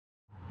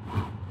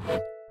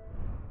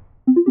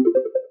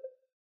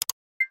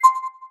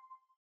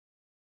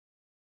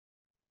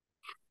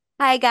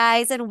Hi,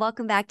 guys, and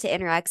welcome back to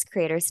Interact's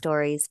Creator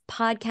Stories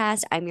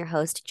podcast. I'm your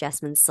host,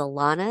 Jasmine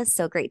Solana.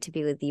 So great to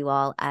be with you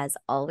all as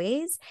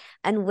always.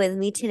 And with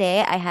me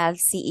today, I have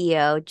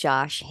CEO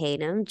Josh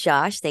Hainham.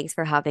 Josh, thanks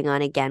for hopping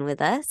on again with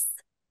us.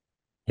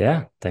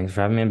 Yeah, thanks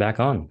for having me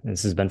back on.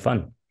 This has been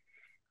fun.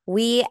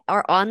 We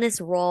are on this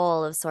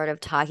roll of sort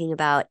of talking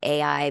about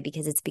AI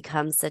because it's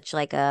become such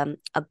like a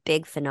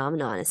big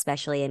phenomenon,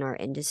 especially in our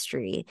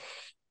industry.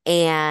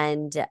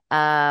 And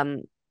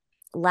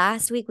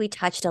last week we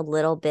touched a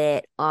little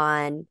bit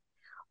on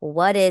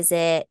what is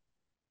it,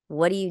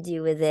 what do you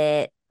do with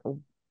it,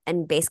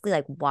 and basically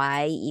like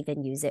why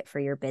even use it for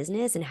your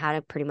business and how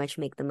to pretty much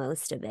make the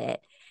most of it.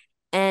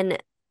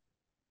 And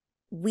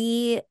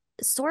we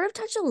sort of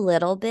touch a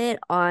little bit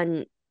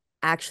on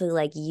actually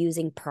like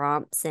using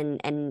prompts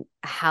and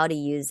how to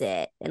use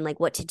it and like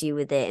what to do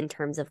with it in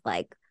terms of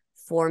like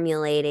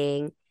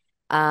formulating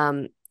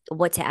um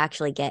what to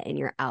actually get in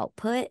your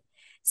output.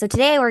 So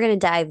today we're going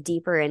to dive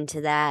deeper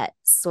into that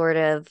sort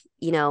of,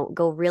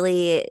 go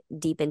really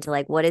deep into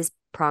like what is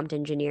prompt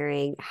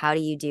engineering, how do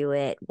you do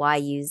it, why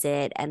use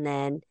it, and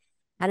then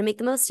how to make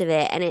the most of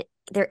it. And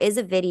there is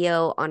a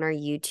video on our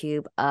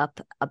YouTube up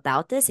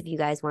about this if you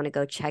guys want to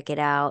go check it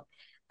out.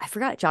 I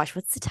forgot, Josh,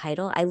 what's the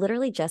title? I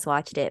literally just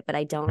watched it, but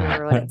I don't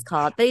remember what it's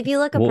called. But if you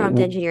look up Well, Prompt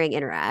Engineering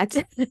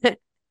Interact,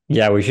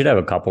 yeah, we should have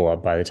a couple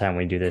up by the time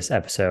we do this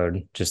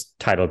episode, just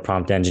titled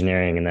Prompt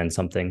Engineering and then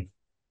something.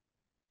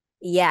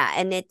 yeah,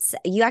 and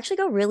you actually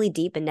go really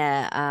deep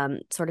into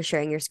sort of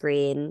sharing your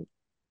screen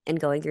and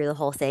going through the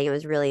whole thing. It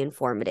was really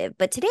informative.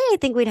 But today I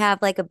think we'd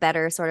have like a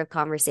better sort of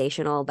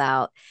conversational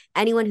about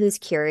anyone who's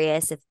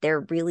curious if they're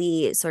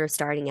really sort of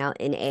starting out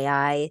in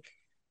AI.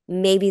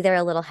 Maybe they're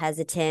a little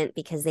hesitant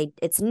because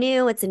it's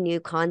new, it's a new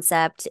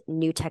concept,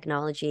 new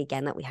technology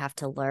again that we have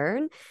to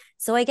learn.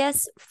 So I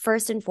guess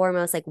first and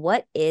foremost, like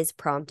what is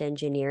prompt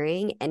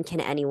engineering and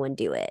can anyone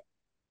do it?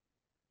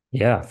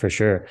 Yeah, for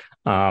sure.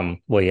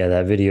 Well, yeah,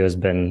 that video has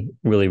been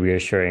really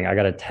reassuring. I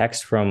got a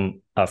text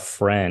from a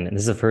friend, and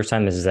this is the first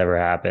time this has ever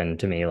happened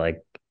to me,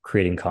 like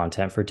creating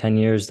content for 10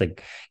 years.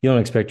 Like you don't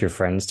expect your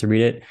friends to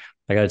read it.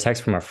 I got a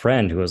text from a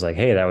friend who was like,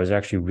 "Hey, that was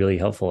actually really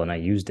helpful and I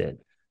used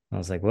it." I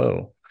was like,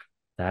 "Whoa,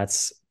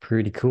 that's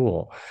pretty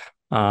cool."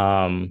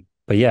 But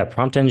yeah,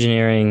 prompt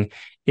engineering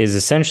is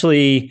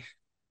essentially,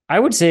 I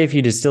would say if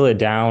you distill it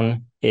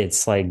down,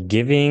 it's like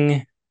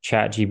giving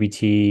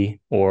ChatGPT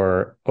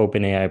or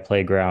OpenAI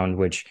Playground,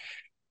 which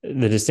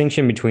the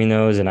distinction between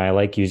those, and I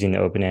like using the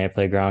OpenAI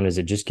Playground, is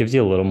it just gives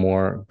you a little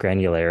more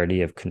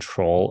granularity of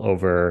control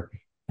over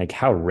like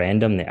how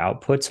random the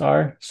outputs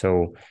are.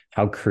 So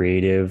how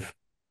creative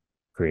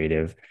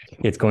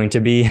it's going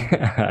to be.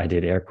 I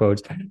did air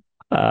quotes.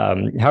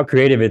 How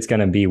creative it's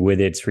going to be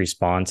with its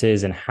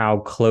responses and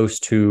how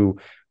close to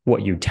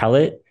what you tell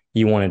it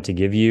you want it to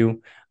give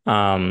you.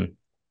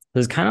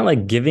 It's kind of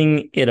like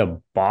giving it a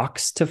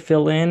box to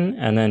fill in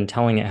and then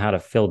telling it how to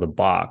fill the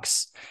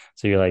box.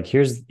 So you're like,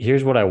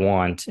 here's what I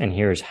want, and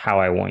here's how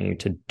I want you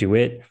to do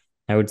it.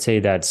 I would say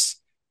that's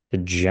the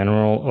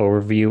general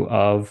overview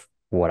of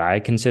what I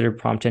consider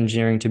prompt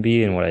engineering to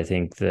be and what I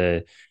think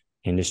the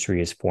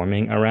industry is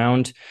forming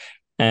around.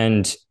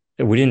 And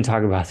we didn't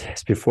talk about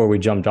this before we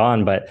jumped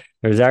on, but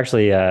there's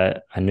actually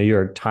a New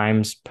York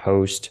Times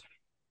Post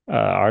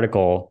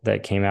article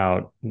that came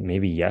out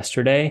maybe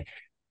yesterday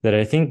that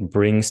I think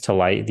brings to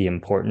light the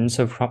importance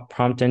of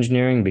prompt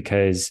engineering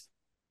because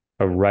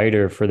a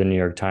writer for the New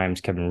York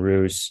Times, Kevin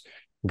Roose,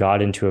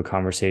 got into a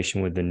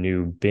conversation with the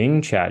new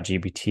Bing chat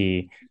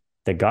GPT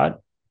that got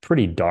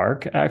pretty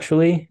dark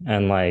actually.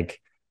 And like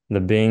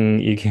the Bing,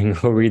 you can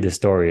go read the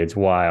story. It's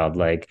wild.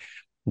 Like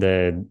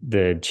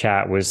the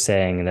chat was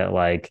saying that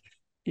like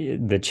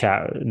the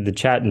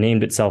chat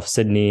named itself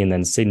Sydney, and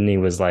then Sydney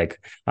was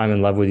like, "I'm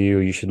in love with you.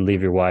 You should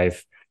leave your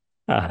wife,"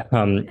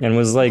 and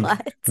was like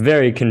What?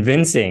 very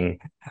convincing,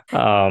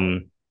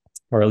 um,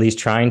 or at least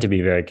trying to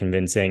be very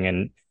convincing.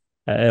 And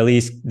at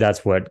least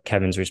that's what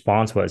Kevin's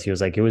response was. He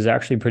was like, "It was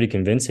actually pretty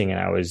convincing," and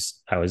I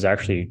was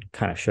actually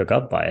kind of shook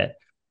up by it.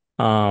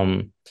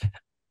 Um,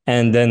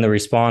 and then the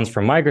response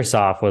from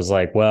Microsoft was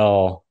like,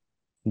 "Well,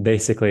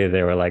 basically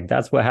they were like,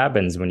 that's what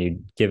happens when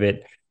you give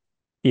it,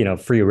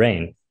 free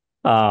reign."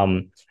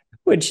 um,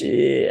 which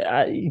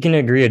you can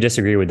agree or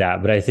disagree with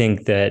that, but I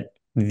think that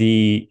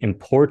the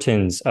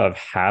importance of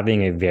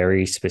having a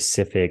very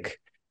specific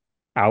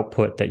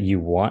output that you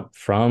want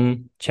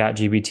from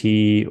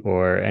ChatGPT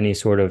or any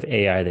sort of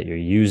AI that you're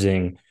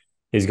using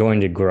is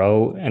going to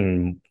grow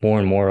and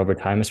more over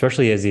time,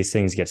 especially as these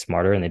things get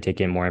smarter and they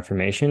take in more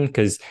information,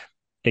 because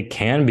it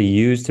can be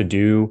used to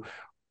do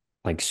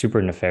like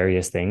super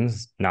nefarious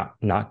things,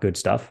 not good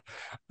stuff.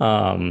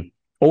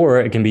 Or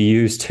it can be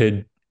used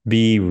to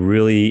be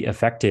really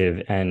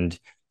effective and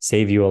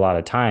save you a lot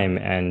of time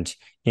and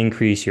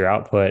increase your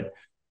output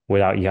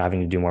without you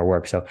having to do more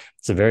work. So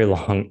it's a very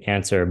long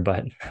answer,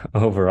 but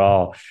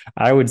overall,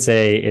 I would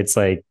say it's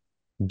like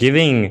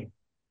giving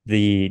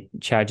the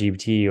chat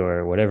GPT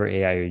or whatever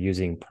AI you're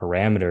using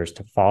parameters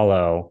to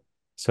follow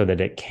so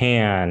that it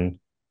can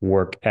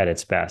work at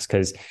its best.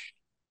 Because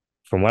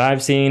from what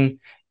I've seen,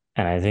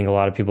 And I think a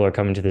lot of people are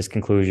coming to this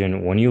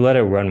conclusion. When you let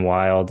it run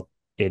wild,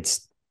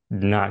 it's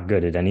not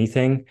good at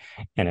anything,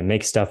 and it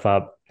makes stuff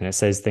up, and it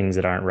says things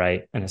that aren't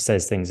right, and it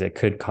says things that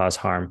could cause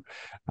harm.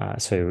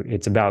 So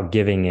it's about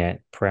giving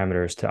it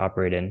parameters to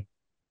operate in.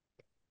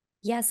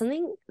 Yeah,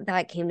 something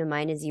that came to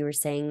mind as you were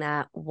saying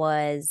that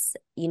was,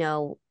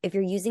 if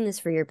you're using this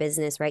for your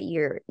business, right?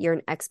 You're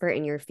an expert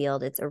in your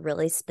field. It's a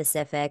really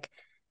specific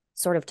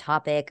sort of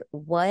topic.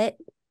 What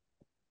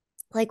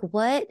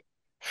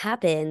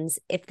happens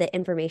if the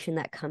information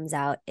that comes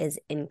out is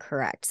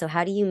incorrect? So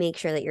how do you make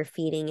sure that you're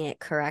feeding it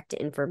correct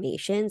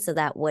information so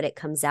that what it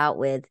comes out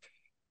with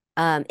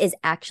is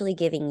actually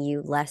giving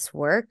you less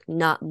work,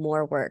 not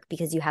more work,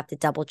 because you have to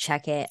double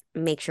check it,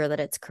 make sure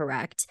that it's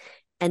correct,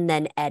 and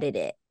then edit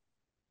it.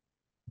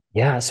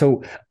 Yeah.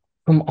 So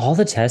from all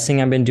the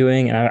testing I've been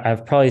doing, and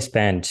I've probably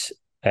spent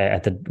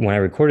at the when I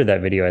recorded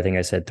that video, I think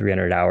I said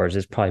 300 hours.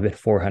 It's probably been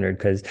 400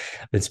 because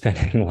I've been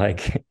spending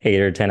like 8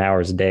 or 10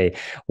 hours a day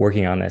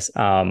working on this.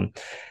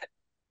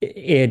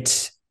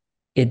 It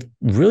it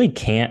really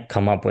can't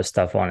come up with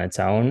stuff on its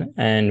own,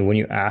 and when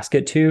you ask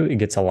it to, it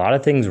gets a lot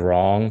of things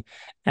wrong.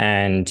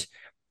 And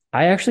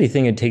I actually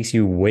think it takes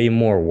you way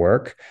more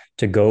work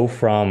to go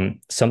from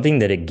something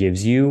that it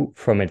gives you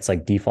from its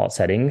like default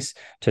settings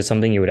to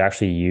something you would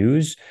actually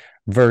use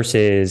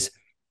versus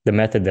the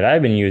method that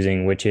I've been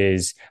using, which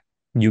is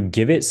you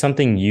give it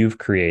something you've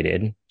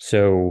created.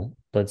 So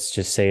let's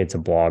just say it's a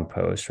blog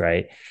post,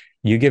 right?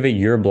 You give it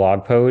your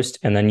blog post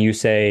and then you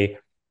say,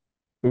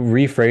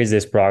 rephrase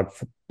this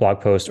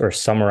blog post or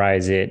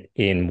summarize it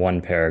in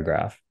one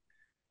paragraph.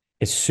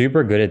 It's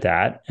super good at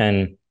that.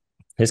 And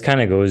this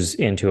kind of goes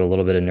into a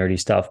little bit of nerdy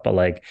stuff, but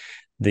like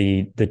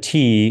the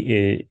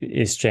T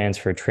is stands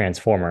for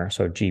transformer,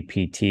 so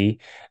GPT,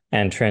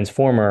 and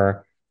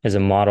transformer is a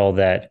model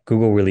that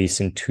Google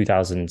released in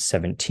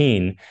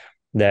 2017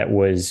 that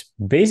was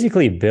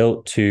basically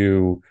built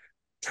to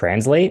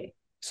translate.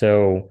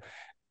 So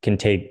can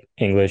take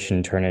English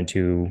and turn it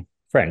into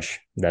French.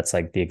 That's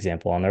like the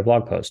example on their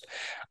blog post.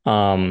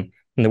 And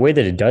the way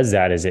that it does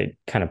that is it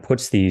kind of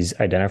puts these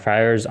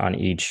identifiers on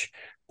each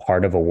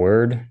part of a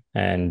word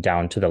and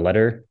down to the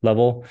letter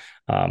level.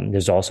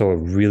 There's also a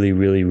really,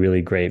 really,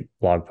 really great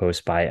blog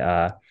post by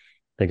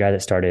the guy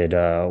that started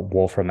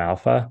Wolfram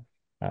Alpha.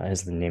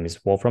 His name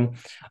is Wolfram.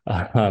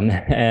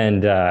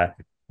 And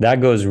that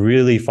goes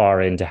really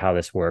far into how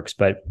this works.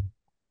 But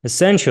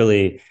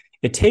essentially,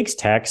 it takes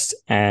text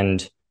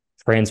and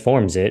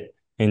transforms it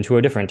into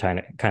a different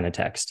kind of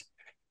text.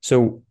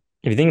 So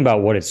if you think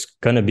about what it's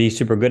going to be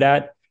super good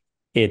at,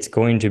 it's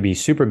going to be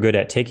super good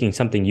at taking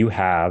something you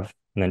have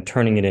and then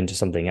turning it into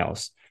something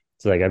else.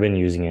 So like I've been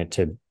using it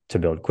to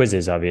build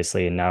quizzes,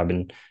 obviously, and now I've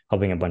been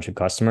helping a bunch of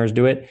customers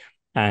do it.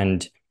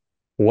 And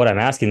what I'm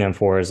asking them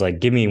for is like,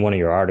 give me one of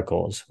your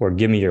articles or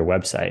give me your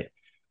website.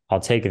 I'll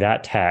take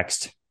that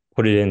text,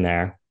 put it in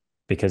there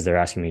because they're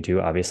asking me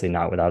to, obviously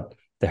not without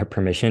their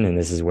permission. And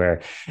this is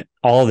where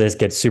all this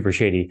gets super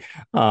shady.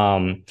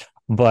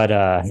 But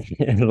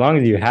as long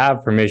as you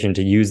have permission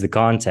to use the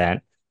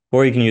content,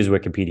 or you can use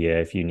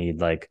Wikipedia if you need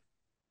like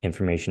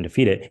information to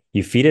feed it,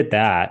 you feed it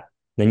that,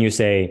 then you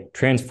say,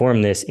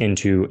 transform this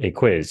into a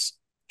quiz,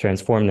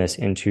 transform this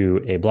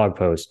into a blog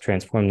post,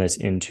 transform this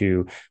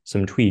into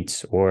some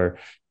tweets or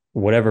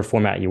whatever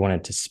format you want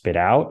it to spit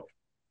out.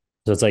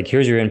 So it's like,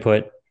 here's your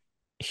input,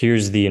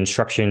 here's the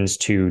instructions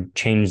to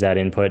change that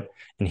input,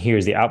 and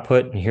here's the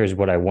output, and here's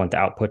what I want the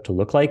output to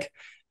look like.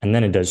 And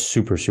then it does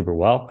super, super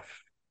well.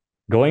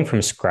 Going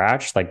from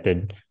scratch, like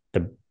the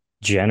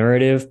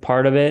generative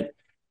part of it,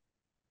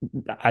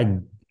 I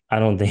I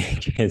don't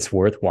think it's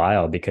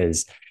worthwhile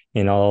because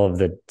in all of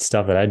the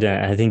stuff that I've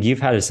done, I think you've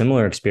had a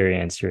similar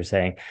experience. You're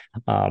saying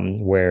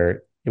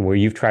where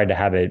you've tried to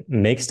have it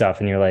make stuff,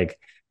 and you're like,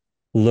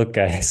 look,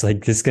 guys,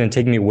 like this is going to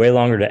take me way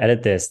longer to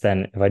edit this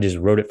than if I just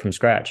wrote it from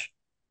scratch.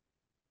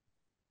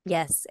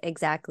 Yes,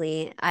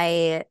 exactly.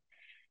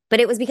 But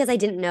it was because I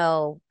didn't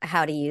know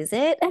how to use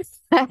it.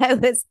 I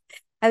was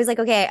I was like,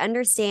 okay, I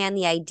understand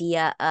the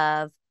idea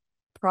of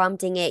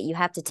prompting it. You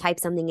have to type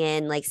something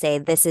in, like say,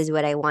 this is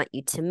what I want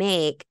you to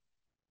make.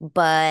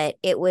 But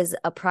it was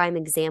a prime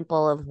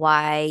example of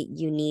why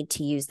you need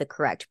to use the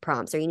correct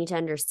prompts, or you need to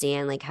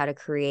understand like how to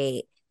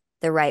create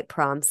the right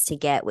prompts to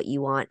get what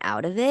you want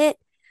out of it.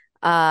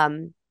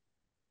 Um,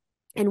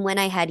 and when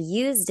I had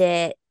used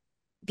it,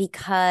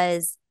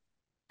 because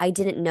I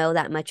didn't know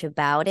that much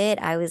about it,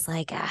 I was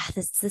like,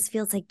 this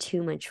feels like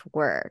too much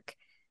work.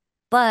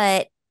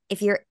 But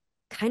if you're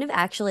kind of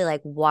actually like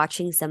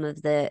watching some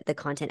of the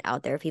content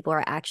out there, people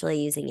are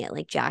actually using it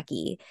like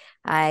Jackie.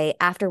 I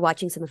After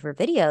watching some of her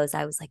videos,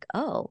 I was like,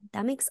 "Oh,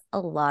 that makes a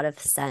lot of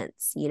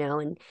sense."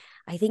 And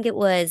I think it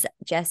was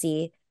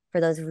Jessie, for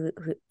those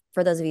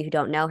of you who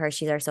don't know her,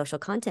 she's our social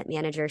content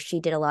manager. She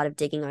did a lot of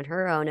digging on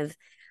her own of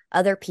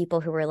other people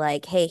who were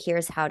like, "Hey,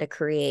 here's how to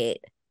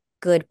create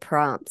good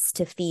prompts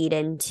to feed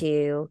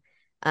into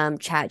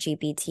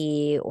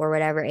ChatGPT or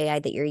whatever AI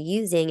that you're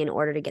using in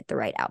order to get the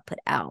right output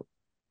out."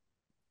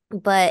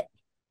 But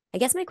I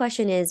guess my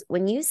question is,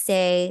 when you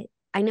say,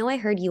 I know I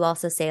heard you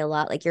also say a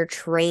lot, like you're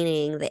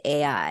training the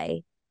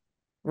AI.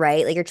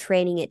 right? Like you're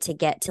training it to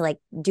get to like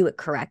do it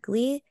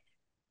correctly.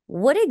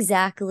 What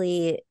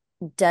exactly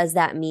does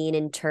that mean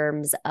in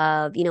terms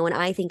of, when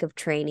I think of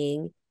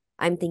training,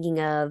 I'm thinking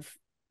of,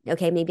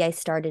 okay, maybe I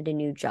started a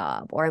new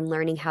job or I'm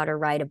learning how to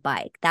ride a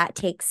bike. That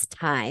takes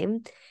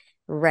time,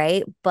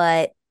 right?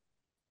 But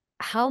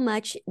how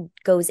much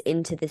goes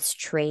into this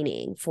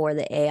training for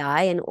the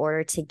AI in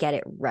order to get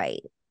it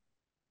right,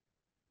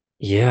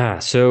 Yeah,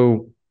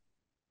 so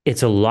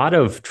it's a lot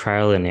of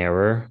trial and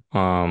error.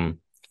 And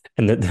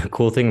the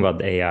cool thing about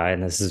the AI,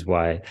 and this is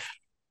why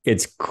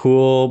it's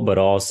cool, but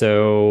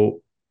also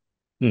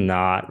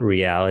not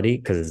reality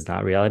because it's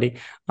not reality.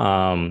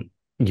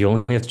 You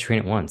only have to train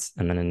it once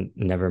and then it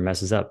never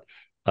messes up.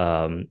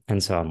 And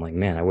so I'm like,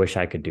 man, I wish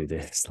I could do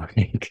this.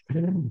 Like,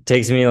 it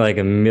takes me like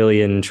a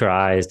million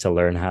tries to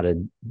learn how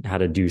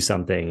to do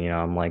something.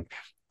 I'm like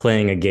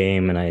playing a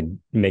game and I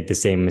make the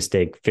same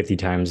mistake 50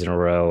 times in a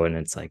row, and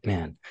it's like,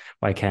 man,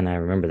 why can't I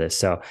remember this?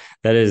 So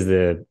that is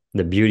the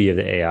beauty of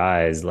the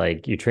AI is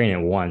like you train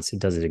it once, it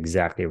does it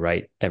exactly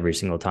right every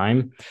single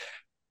time.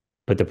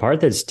 But the part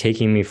that's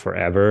taking me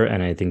forever,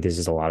 and I think this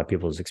is a lot of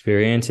people's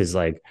experience, is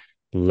like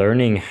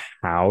learning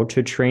how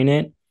to train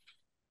it.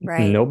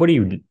 right?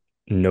 Nobody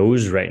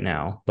knows right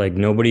now. Like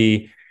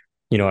nobody,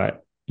 you know,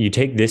 you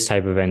take this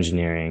type of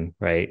engineering,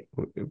 right?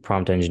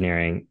 Prompt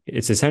engineering.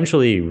 It's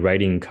essentially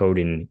writing code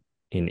in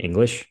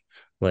English.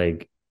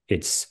 Like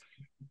it's,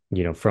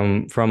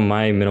 from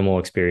my minimal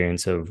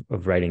experience of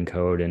writing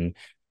code, and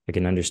I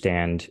can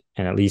understand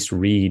and at least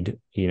read,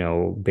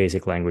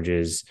 basic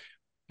languages,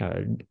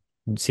 uh,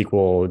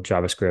 SQL,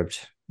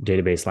 JavaScript,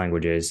 database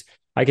languages.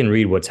 I can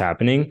read what's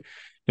happening.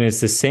 And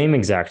it's the same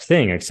exact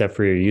thing, except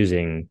for you're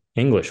using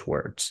English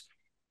words.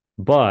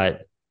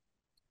 But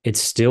it's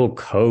still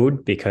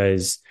code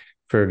because,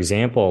 for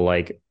example,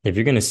 like if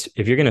you're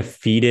gonna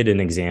feed it an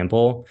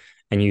example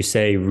and you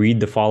say read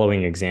the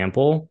following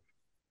example,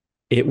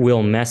 it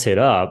will mess it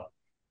up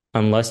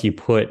unless you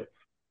put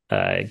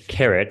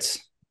carrots.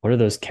 What are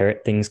those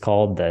carrot things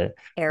called that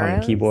on the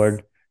Arrows?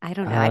 keyboard? I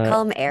don't know. I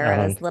call them I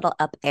arrows, don't. little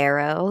up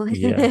arrow.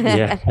 Yeah,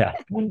 yeah, yeah.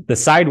 The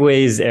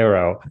sideways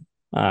arrow.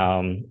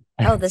 Um,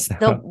 Oh, this the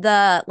so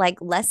the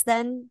like less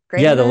than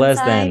greater yeah, the than less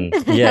sign.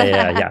 than. Yeah,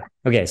 yeah, yeah.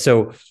 Okay,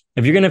 so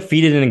if you're gonna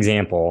feed it an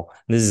example,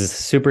 this is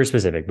super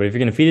specific, but if you're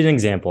gonna feed it an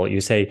example,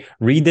 you say,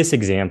 read this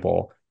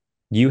example.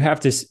 You have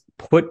to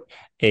put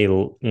a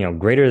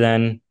greater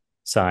than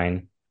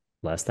sign,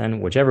 less than,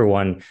 whichever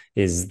one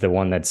is the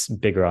one that's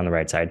bigger on the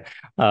right side.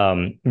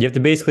 You have to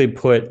basically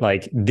put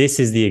like this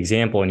is the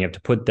example, and you have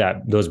to put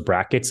those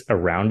brackets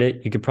around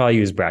it. You could probably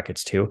use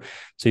brackets too.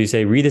 So you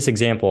say, read this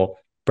example,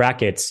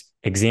 brackets,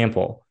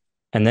 example,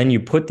 and then you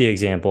put the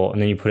example, and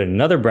then you put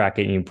another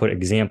bracket and you put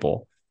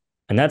example.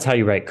 And that's how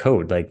you write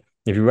code. Like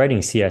if you're writing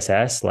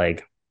CSS,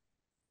 like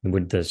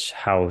with this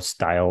how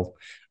style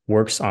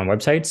works on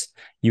websites,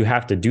 you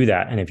have to do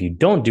that. And if you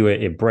don't do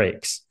it, it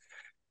breaks.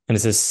 And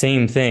it's the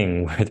same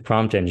thing with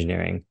prompt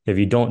engineering. If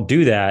you don't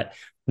do that,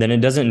 then it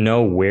doesn't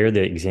know where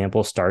the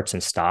example starts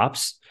and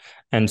stops.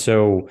 And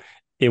so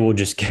it will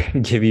just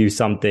give you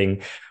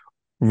something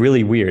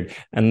really weird.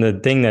 And the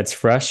thing that's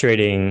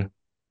frustrating,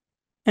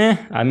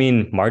 I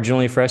mean,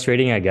 marginally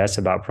frustrating, I guess,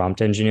 about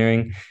prompt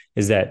engineering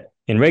is that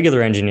in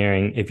regular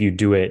engineering, if you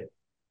do it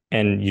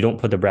and you don't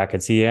put the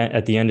brackets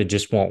at the end, it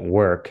just won't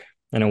work,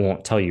 and it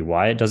won't tell you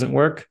why it doesn't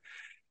work.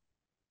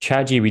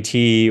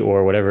 ChatGPT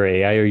or whatever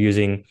AI you're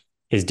using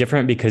is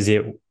different because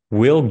it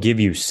will give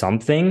you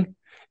something.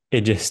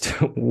 It just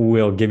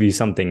will give you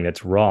something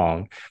that's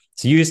wrong.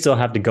 So you still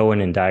have to go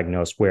in and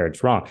diagnose where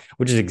it's wrong,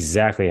 which is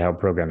exactly how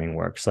programming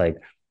works. Like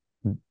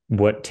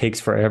what takes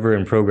forever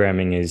in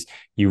programming is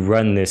you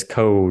run this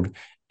code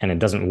and it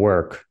doesn't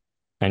work.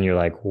 And you're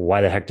like, why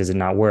the heck does it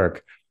not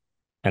work?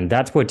 And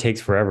that's what takes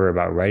forever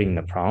about writing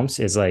the prompts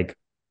is like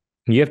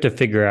you have to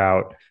figure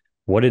out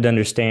what it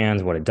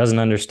understands, what it doesn't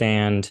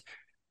understand.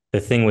 The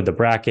thing with the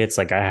brackets,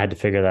 like I had to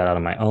figure that out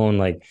on my own.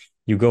 Like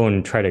you go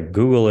and try to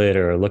Google it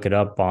or look it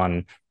up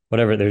on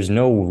whatever. There's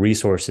no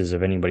resources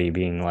of anybody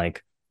being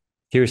like,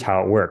 here's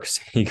how it works.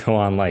 You go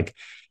on like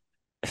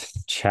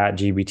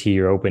ChatGPT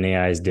or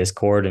OpenAI's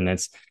Discord, and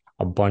it's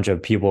a bunch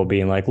of people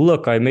being like,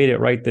 look, I made it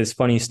write this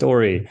funny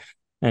story.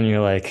 And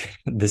you're like,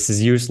 this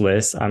is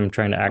useless. I'm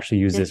trying to actually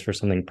use this for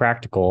something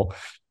practical.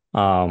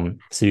 So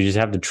you just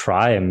have to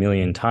try a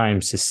million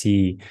times to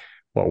see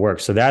what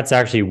works. So that's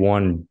actually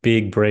one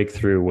big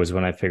breakthrough was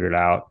when I figured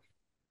out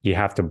you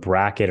have to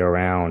bracket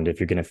around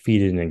if you're going to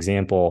feed it an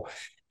example.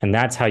 And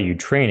that's how you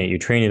train it. You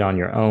train it on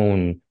your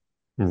own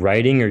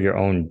writing or your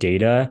own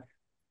data.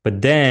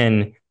 But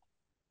then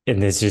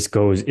and this just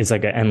goes, it's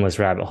like an endless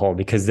rabbit hole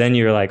because then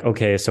you're like,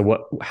 okay,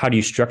 so how do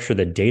you structure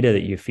the data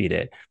that you feed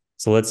it?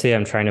 So let's say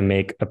I'm trying to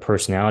make a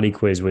personality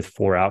quiz with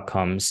 4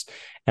 outcomes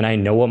and I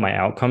know what my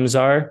outcomes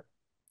are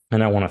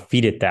and I want to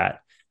feed it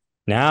that.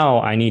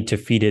 Now I need to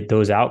feed it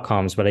those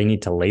outcomes, but I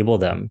need to label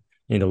them.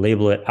 I need to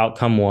label it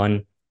outcome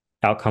one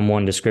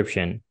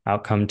description,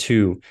 outcome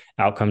two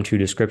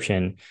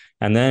description.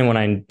 And then when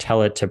I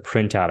tell it to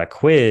print out a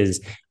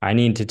quiz, I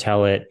need to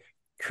tell it,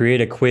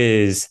 create a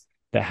quiz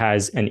that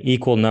has an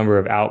equal number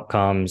of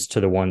outcomes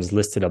to the ones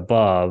listed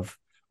above.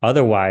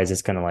 Otherwise,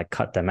 it's going to like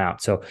cut them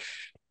out. So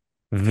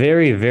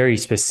very, very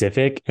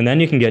specific. And then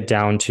you can get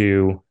down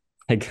to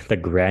like the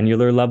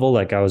granular level.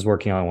 Like I was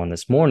working on one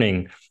this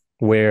morning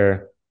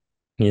where,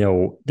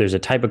 there's a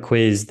type of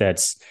quiz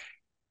that's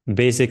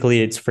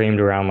basically it's framed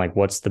around like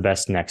what's the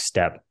best next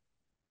step.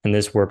 And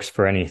this works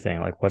for anything.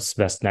 Like what's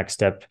the best next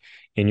step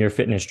in your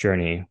fitness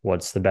journey?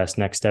 What's the best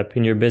next step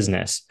in your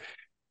business?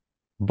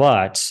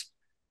 But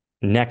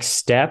next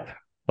step,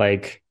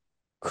 like,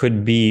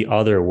 could be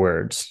other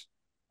words.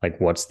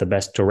 Like, what's the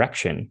best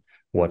direction?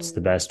 What's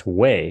the Mm. best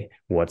way?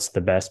 What's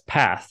the best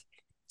path?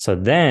 So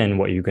then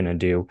what you're going to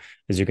do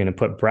is you're going to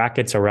put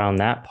brackets around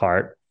that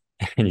part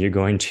and you're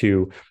going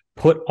to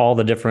put all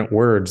the different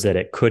words that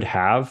it could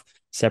have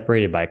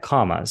separated by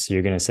commas. So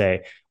you're going to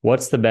say,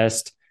 what's the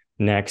best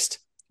next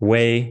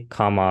way,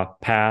 comma,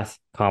 path,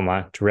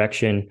 comma,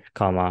 direction,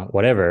 comma,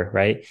 whatever,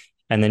 right?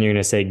 And then you're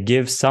going to say,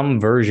 give some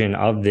version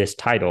of this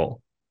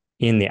title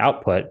in the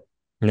output.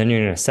 And then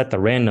you're going to set the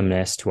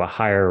randomness to a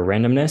higher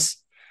randomness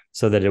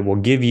so that it will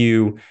give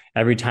you,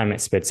 every time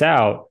it spits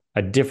out,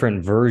 a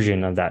different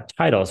version of that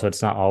title. So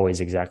it's not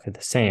always exactly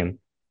the same.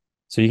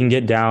 So you can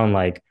get down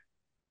like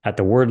at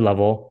the word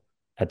level,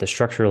 at the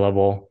structure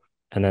level,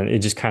 and then it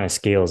just kind of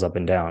scales up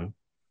and down.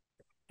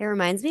 It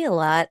reminds me a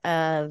lot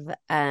of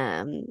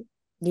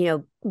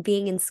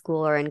being in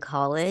school or in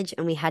college,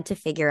 and we had to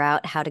figure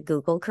out how to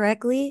Google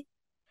correctly.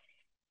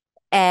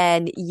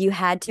 And you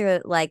had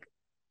to like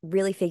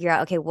really figure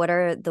out, okay, what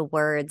are the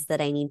words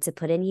that I need to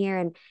put in here?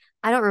 And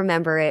I don't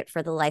remember it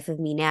for the life of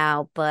me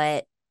now,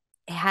 but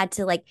it had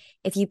to like,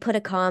 if you put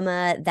a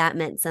comma, that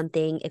meant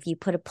something. If you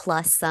put a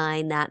plus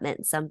sign, that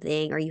meant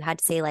something. Or you had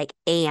to say like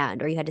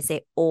and, or you had to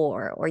say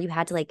or you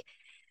had to like,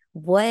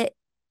 what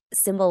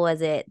symbol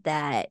was it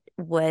that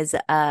was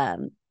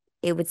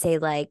it would say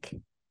like,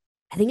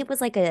 I think it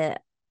was like a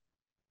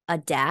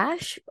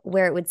dash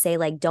where it would say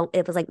like don't,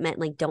 it was like meant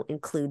like don't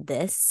include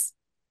this,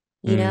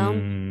 you know?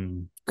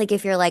 Mm, Like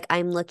if you're like,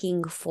 I'm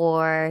looking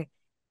for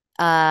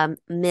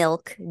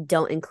milk,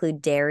 don't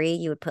include dairy,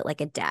 you would put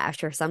like a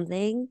dash or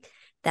something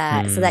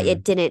that so that it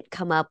mm. didn't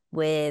come up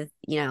with,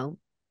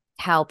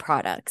 cow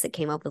products. It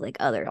came up with like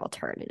other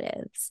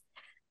alternatives.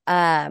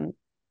 Um,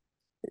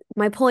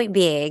 my point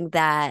being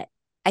that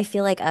I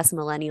feel like us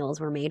millennials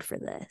were made for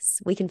this.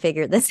 We can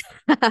figure this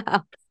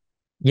out.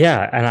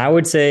 Yeah. And I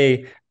would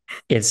say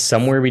it's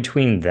somewhere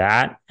between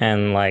that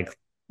and like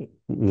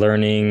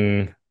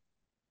learning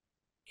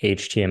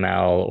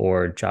HTML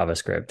or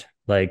JavaScript.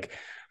 Like,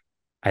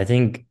 I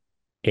think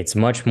it's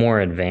much more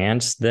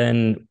advanced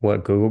than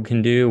what Google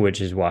can do, which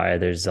is why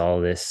there's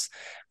all this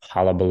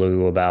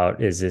hullabaloo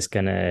about is this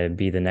going to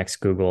be the next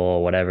Google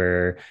or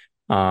whatever.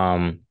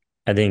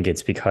 I think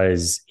it's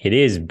because it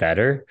is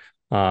better.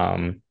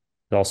 It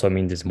also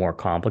means it's more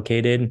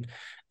complicated,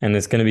 and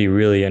it's going to be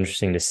really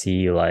interesting to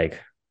see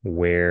like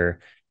where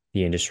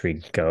the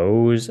industry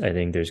goes. I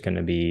think there's going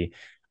to be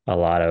a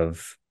lot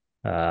of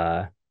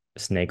uh,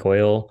 snake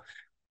oil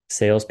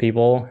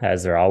salespeople,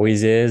 as there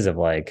always is, of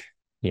like,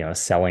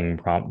 selling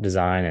prompt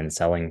design and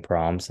selling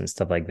prompts and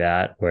stuff like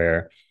that,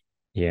 where,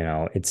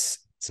 it's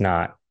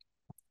not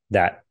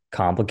that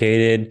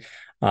complicated.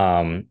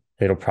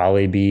 It'll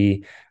probably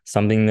be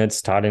something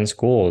that's taught in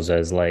schools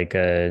as like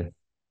a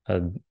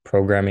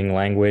programming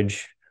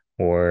language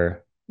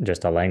or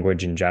just a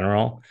language in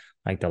general,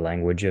 like the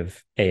language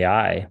of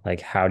AI.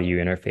 Like, how do you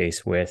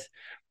interface with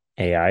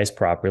AIs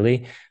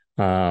properly?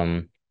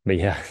 But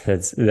yeah,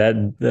 that's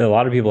that. A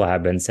lot of people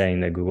have been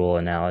saying the Google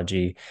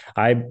analogy.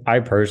 I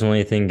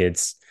personally think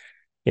it's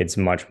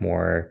much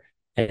more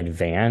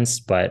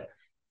advanced, but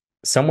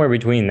somewhere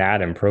between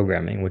that and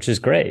programming, which is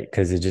great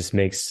because it just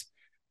makes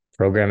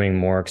programming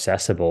more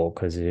accessible.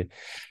 Because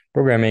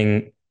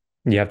programming,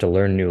 you have to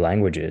learn new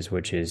languages,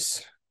 which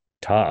is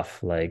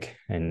tough. Like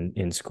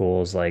in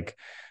schools, like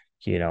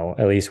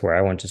at least where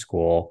I went to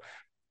school,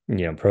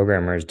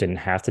 programmers didn't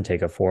have to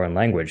take a foreign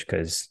language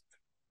because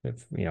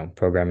if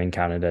programming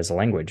counted as a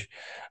language.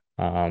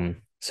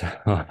 So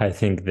I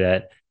think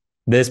that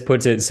this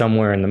puts it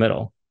somewhere in the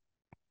middle.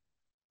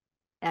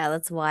 Yeah,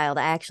 that's wild.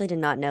 I actually did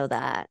not know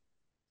that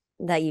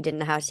you didn't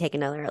have to take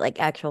another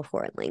like actual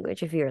foreign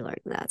language if you're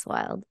learning. That's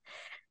wild.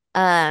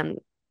 Um,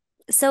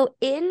 so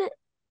in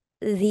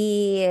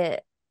the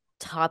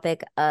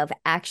topic of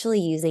actually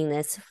using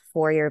this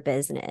for your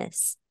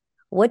business,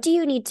 what do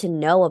you need to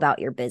know about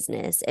your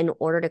business in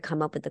order to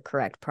come up with the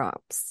correct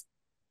prompts?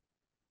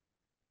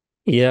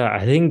 Yeah,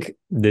 I think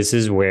this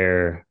is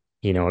where,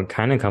 it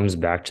kind of comes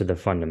back to the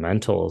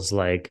fundamentals.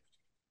 Like,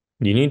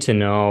 you need to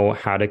know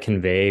how to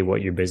convey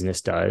what your business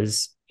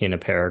does in a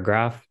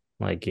paragraph,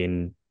 like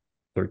in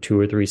or two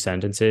or three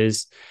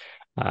sentences.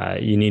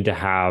 You need to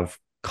have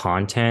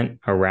content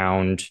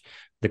around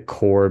the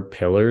core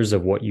pillars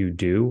of what you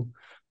do.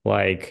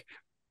 Like,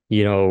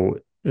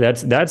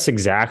 that's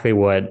exactly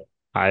what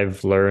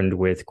I've learned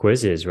with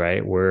quizzes,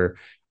 right? We're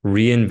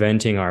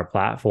reinventing our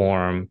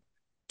platform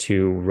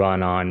to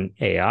run on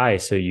AI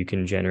so you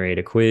can generate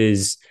a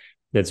quiz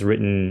that's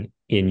written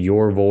in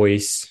your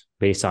voice,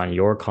 based on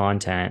your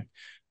content,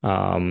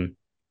 um,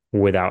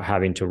 without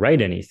having to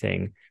write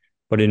anything.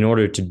 But in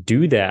order to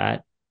do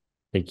that,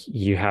 like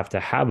you have to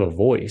have a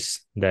voice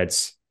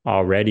that's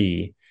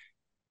already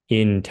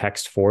in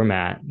text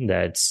format,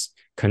 that's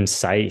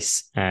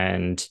concise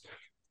and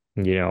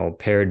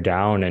pared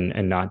down,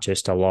 and not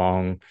just a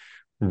long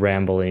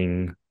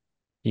rambling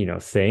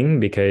thing.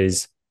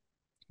 Because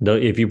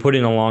if you put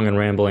in a long and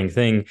rambling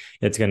thing,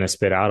 it's going to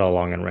spit out a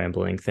long and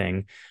rambling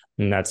thing,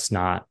 and that's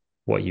not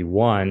what you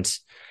want.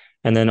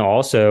 And then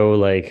also,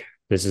 like,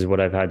 this is what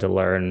I've had to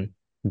learn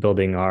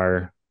building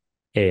our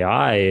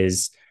AI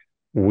is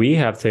we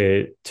have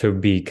to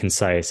be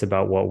concise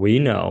about what we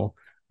know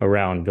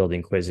around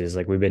building quizzes.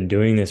 Like, we've been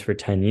doing this for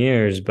 10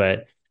 years,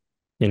 but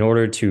in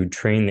order to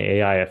train the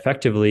AI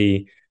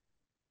effectively,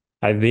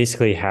 I've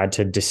basically had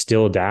to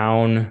distill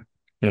down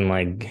and,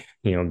 like,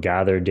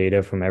 gather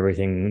data from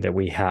everything that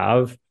we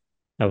have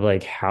of,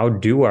 like, how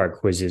do our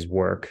quizzes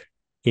work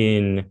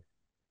in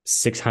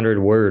 600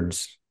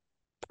 words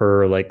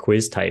per, like,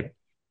 quiz type,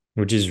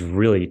 which is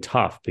really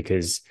tough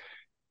because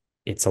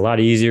it's a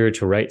lot easier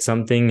to write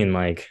something in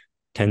like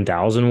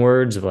 10,000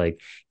 words of, like,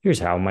 here's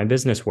how my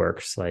business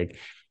works. Like,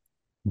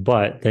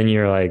 but then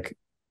you're like,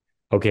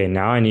 okay,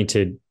 now I need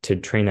to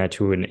train that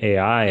to an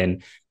AI,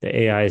 and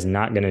the AI is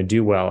not going to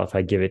do well if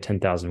I give it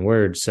 10,000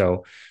 words.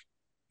 So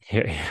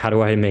how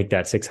do I make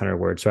that 600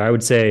 words? So I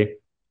would say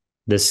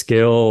the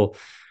skill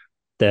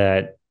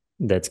that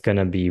that's going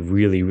to be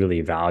really,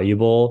 really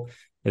valuable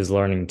is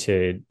learning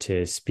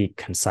to speak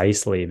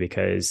concisely,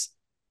 because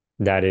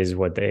that is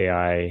what the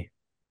AI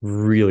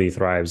really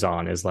thrives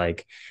on, is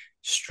like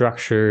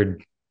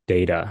structured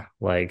data.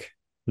 Like,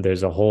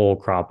 there's a whole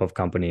crop of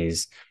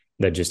companies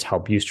that just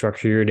help you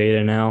structure your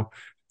data now.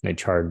 They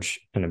charge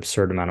an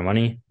absurd amount of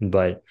money.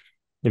 But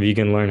if you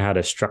can learn how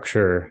to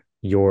structure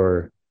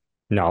your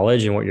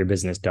knowledge and what your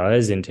business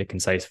does into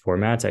concise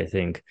formats, I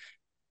think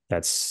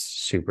that's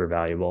super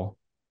valuable.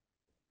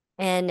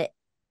 And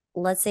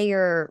let's say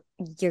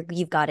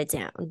you've got it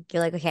down.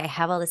 You're like, okay, I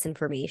have all this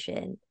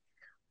information.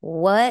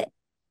 What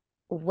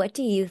what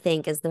do you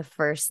think is the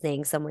first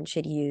thing someone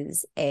should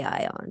use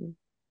AI on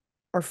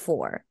or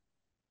for?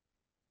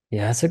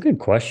 Yeah, that's a good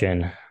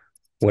question.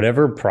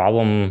 Whatever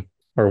problem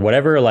or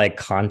whatever, like,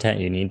 content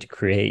you need to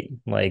create,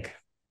 like,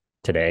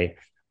 today,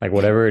 like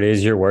whatever it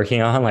is you're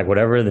working on, like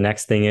whatever the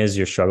next thing is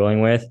you're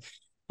struggling with.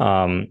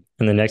 And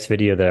the next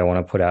video that I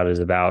want to put out is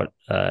about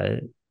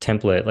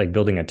template, like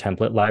building a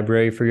template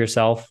library for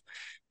yourself,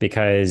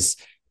 because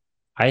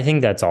I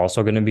think that's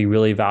also going to be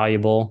really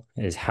valuable,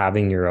 is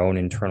having your own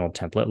internal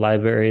template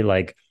library.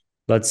 Like,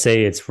 let's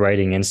say it's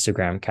writing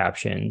Instagram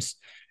captions.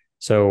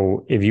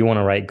 So if you want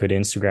to write good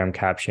Instagram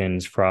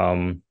captions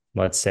from,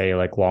 let's say,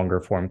 like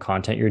longer form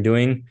content you're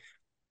doing,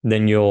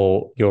 then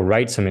you'll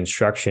write some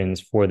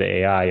instructions for the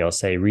AI. You'll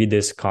say, read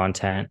this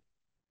content.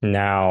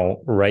 Now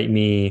write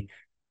me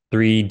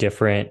three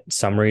different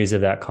summaries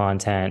of that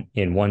content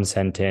in one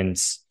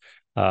sentence.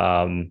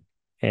 Um,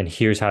 and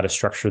here's how to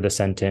structure the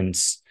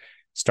sentence.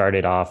 Start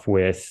it off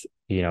with,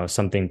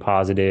 something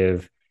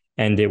positive,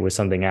 end it with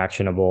something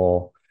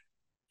actionable,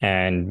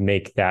 and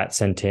make that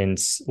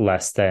sentence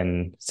less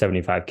than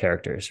 75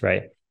 characters,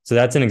 right? So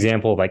that's an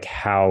example of, like,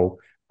 how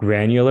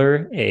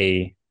granular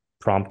a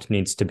prompt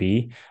needs to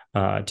be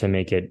to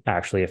make it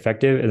actually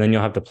effective. And then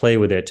you'll have to play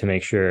with it to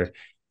make sure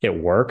it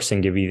works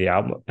and give you the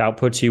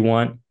outputs you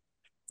want,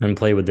 and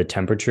play with the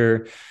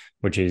temperature,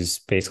 which is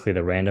basically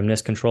the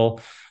randomness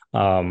control,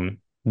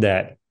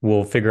 that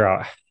will figure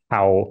out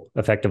how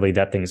effectively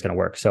that thing is going to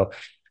work. So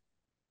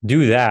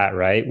do that,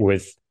 right?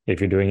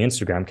 If you're doing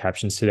Instagram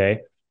captions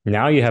today,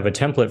 now you have a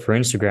template for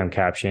Instagram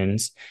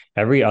captions.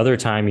 Every other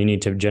time you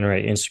need to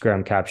generate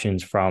Instagram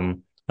captions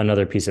from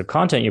another piece of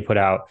content you put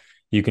out,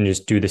 you can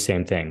just do the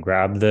same thing.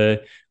 Grab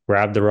the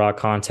raw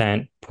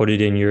content, put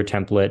it in your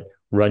template,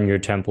 run your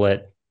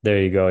template.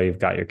 There you go. You've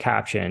got your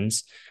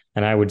captions.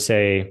 And I would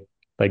say,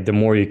 like, the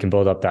more you can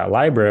build up that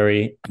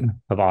library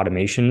of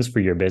automations for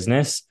your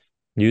business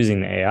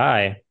using the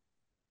AI,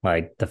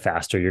 like, the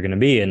faster you're going to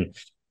be. And,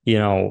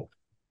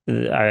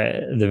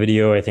 the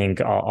video, I think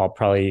I'll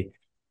probably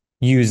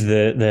use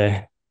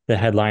the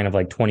headline of,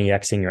 like,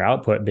 20xing your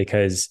output,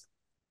 because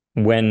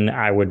when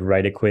I would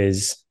write a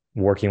quiz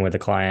working with a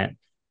client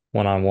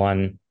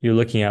one-on-one, you're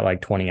looking at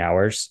like 20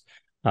 hours.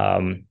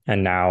 And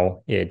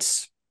now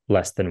it's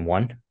less than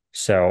one.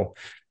 So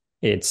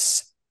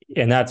it's,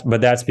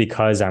 but that's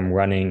because I'm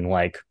running,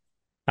 like,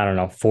 I don't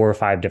know, 4 or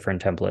 5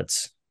 different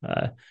templates,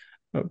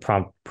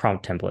 prompt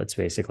templates,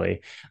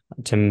 basically,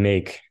 to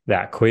make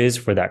that quiz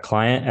for that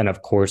client. And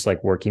of course,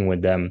 like, working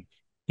with them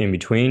in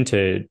between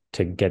to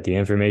get the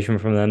information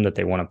from them that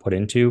they want to put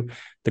into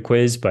the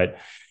quiz. But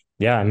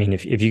yeah, I mean,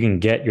 if you can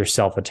get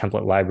yourself a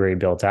template library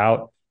built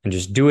out and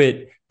just do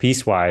it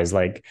piecewise,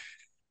 like,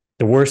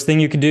 the worst thing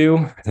you could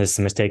do, this is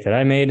the mistake that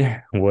I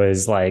made,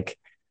 was like,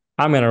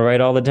 I'm going to write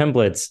all the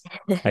templates.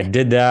 I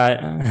did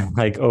that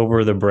like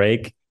over the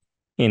break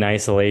in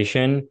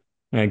isolation.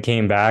 And I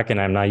came back and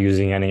I'm not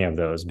using any of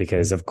those,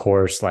 because of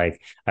course,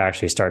 like, I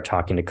actually start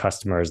talking to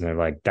customers and they're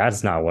like,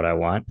 that's not what I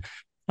want.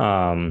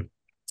 Um,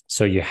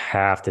 So you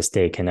have to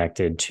stay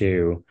connected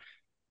to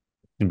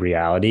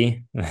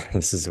reality.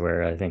 This is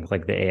where I think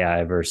like the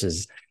AI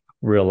versus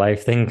real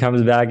life thing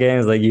comes back in.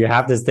 It's like you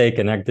have to stay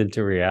connected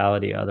to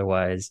reality,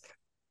 otherwise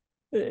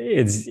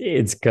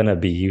it's gonna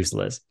be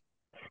useless.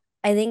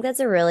 I think that's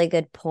a really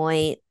good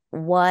point.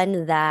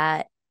 One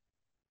that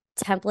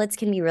templates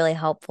can be really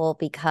helpful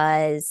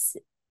because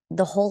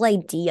the whole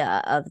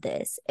idea of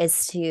this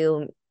is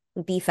to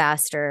be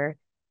faster,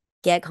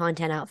 get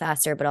content out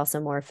faster, but also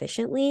more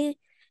efficiently.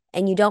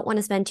 And you don't want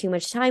to spend too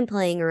much time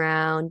playing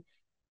around,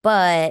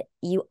 but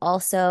you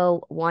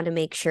also want to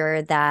make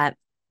sure that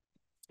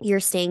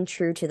you're staying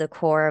true to the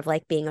core of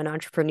like being an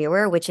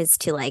entrepreneur, which is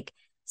to like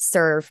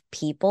serve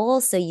people.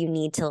 So you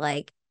need to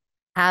like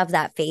have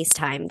that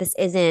FaceTime. This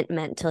isn't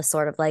meant to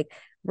sort of like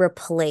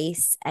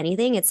replace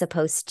anything. It's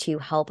supposed to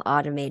help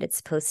automate. It's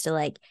supposed to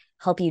like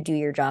help you do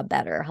your job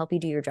better, help you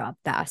do your job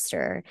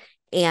faster.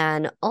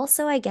 And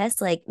also, I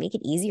guess, like make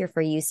it easier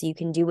for you so you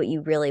can do what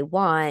you really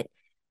want,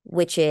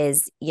 which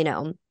is,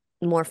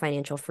 more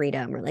financial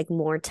freedom or like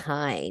more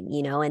time,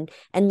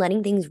 and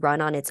letting things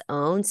run on its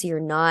own so you're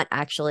not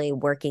actually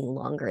working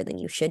longer than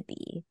you should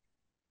be.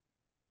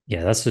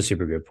 Yeah, that's a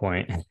super good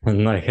point.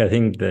 And like I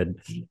think that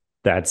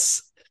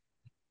that's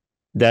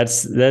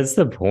that's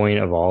the point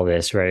of all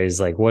this, right? Is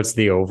like what's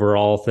the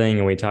overall thing?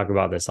 And we talk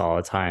about this all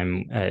the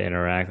time at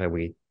Interact. Like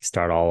we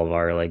start all of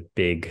our like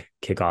big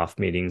kickoff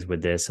meetings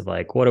with this of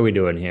like, what are we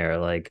doing here?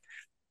 Like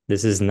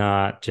this is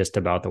not just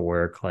about the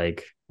work.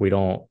 Like we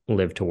don't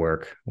live to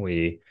work.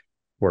 We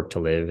work to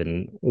live,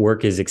 and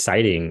work is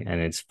exciting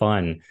and it's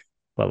fun,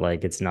 but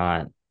like it's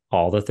not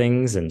all the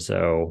things. And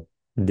so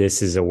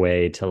this is a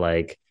way to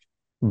like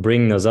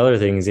bring those other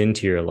things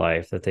into your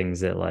life, the things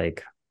that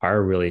like are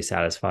really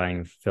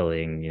satisfying,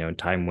 fulfilling,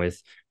 time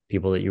with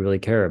people that you really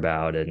care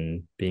about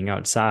and being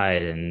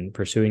outside and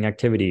pursuing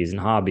activities and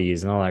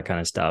hobbies and all that kind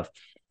of stuff.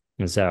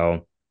 And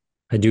so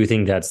I do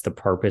think that's the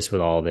purpose with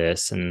all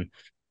this. And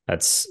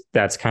that's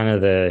kind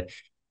of the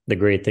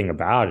great thing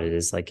about it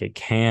is like it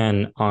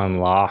can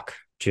unlock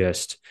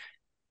just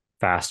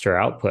faster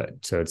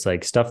output. So it's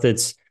like stuff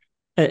that's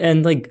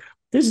and like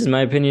this is my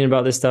opinion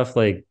about this stuff.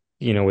 Like,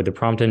 with the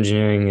prompt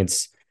engineering,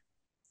 it's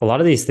a lot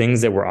of these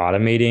things that we're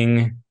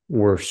automating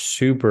were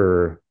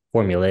super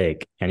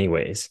formulaic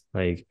anyways.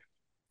 Like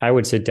I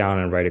would sit down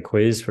and write a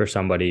quiz for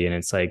somebody and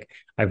it's like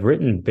I've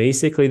written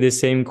basically the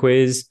same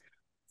quiz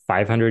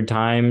 500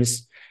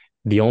 times.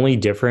 The only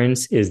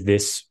difference is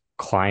this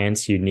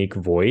client's unique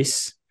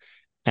voice.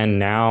 And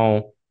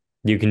now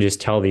you can just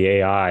tell the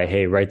AI,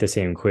 hey, write the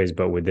same quiz,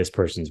 but with this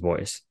person's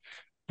voice.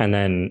 And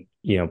then,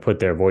 put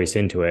their voice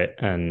into it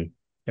and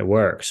it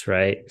works.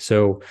 Right.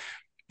 So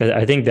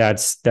I think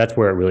that's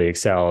where it really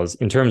excels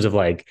in terms of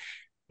like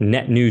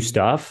net new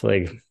stuff.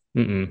 Like,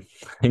 not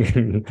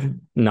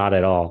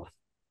at all.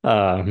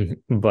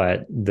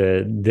 But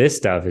this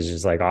stuff is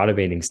just like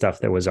automating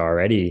stuff that was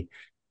already,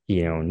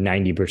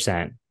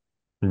 90%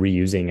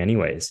 reusing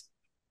anyways.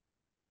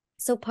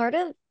 So part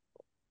of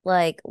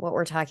like what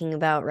we're talking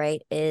about,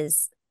 right,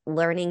 is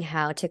learning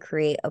how to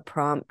create a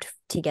prompt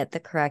to get the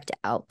correct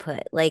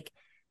output. Like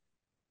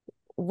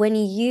when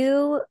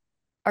you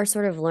are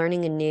sort of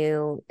learning a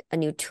new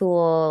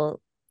tool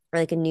or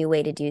like a new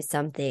way to do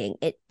something,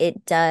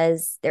 it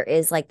does there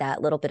is like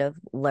that little bit of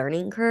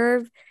learning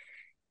curve.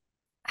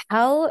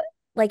 How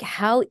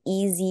how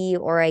easy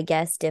or I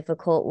guess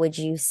difficult would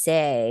you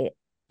say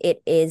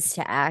it is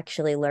to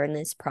actually learn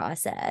this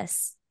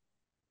process?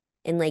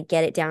 And like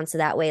get it down so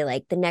that way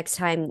like the next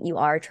time you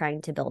are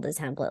trying to build a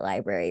template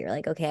library you're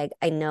like okay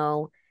I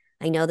know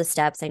the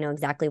steps I know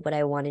exactly what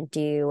I want to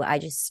do I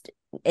just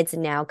it's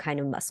now kind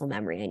of muscle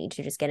memory I need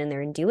to just get in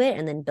there and do it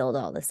and then build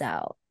all this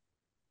out.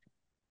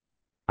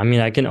 I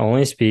mean, I can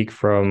only speak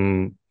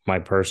from my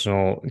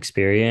personal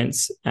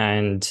experience,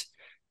 and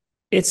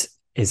it's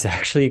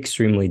actually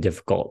extremely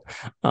difficult.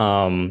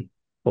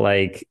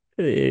 Like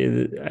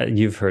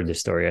you've heard the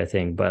story, I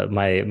think, but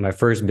my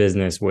first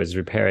business was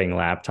repairing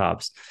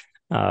laptops.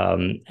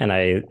 And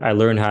I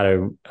learned how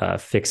to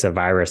fix a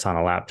virus on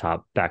a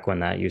laptop back when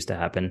that used to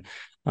happen.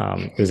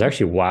 It was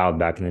actually wild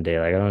back in the day.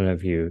 Like I don't know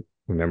if you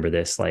remember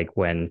this, like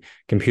when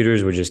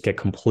computers would just get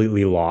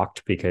completely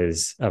locked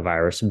because a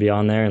virus would be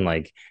on there, and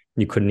like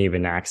you couldn't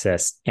even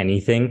access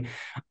anything.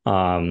 So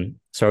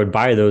I would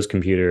buy those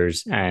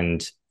computers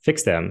and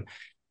fix them.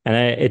 And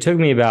it took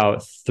me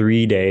about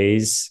 3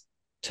 days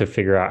to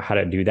figure out how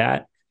to do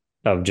that,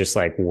 of just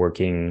like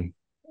working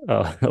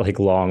like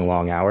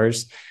long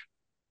hours.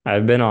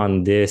 I've been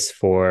on this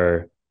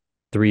for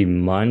 3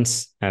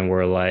 months and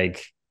we're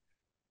like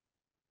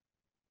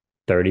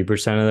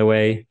 30% of the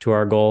way to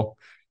our goal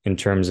in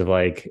terms of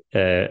like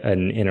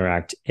an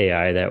Interact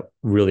AI that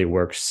really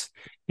works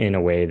in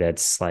a way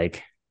that's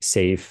like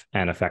safe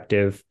and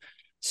effective.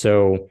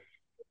 So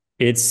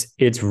it's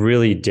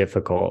really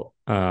difficult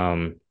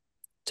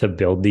to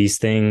build these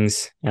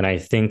things. And I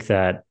think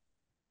that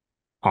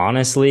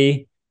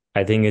honestly,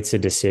 I think it's a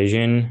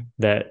decision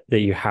that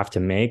you have to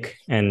make.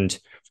 And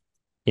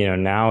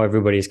now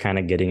everybody's kind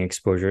of getting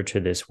exposure to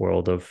this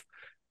world of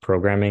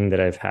programming that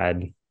I've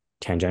had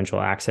tangential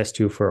access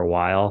to for a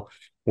while,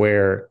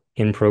 where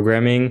in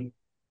programming,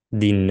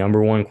 the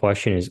number one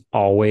question is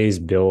always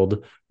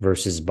build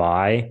versus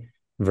buy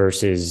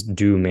versus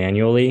do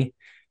manually.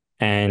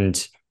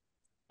 And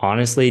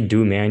honestly,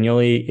 do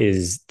manually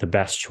is the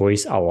best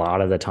choice a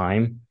lot of the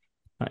time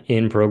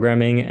in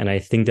programming. And I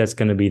think that's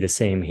going to be the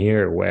same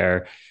here,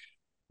 where,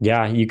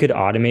 yeah, you could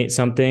automate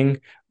something,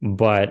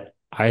 but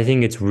I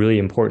think it's really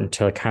important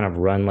to kind of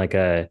run like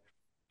a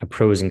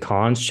pros and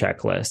cons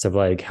checklist of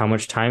like, how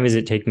much time does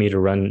it take me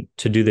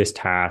to do this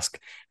task?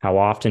 How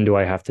often do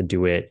I have to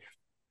do it?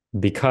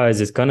 Because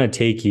it's going to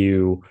take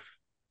you,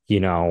 you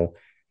know,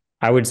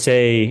 I would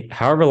say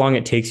however long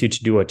it takes you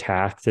to do a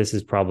task, this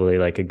is probably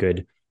like a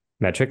good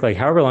metric. Like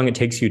however long it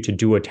takes you to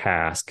do a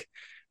task,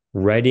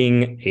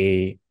 writing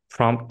a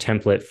prompt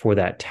template for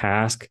that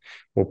task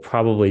will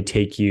probably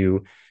take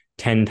you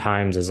 10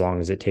 times as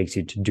long as it takes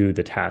you to do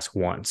the task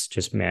once,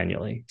 just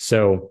manually.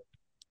 So,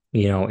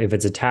 if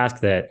it's a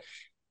task that,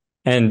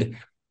 and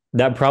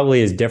that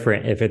probably is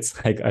different if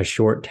it's like a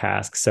short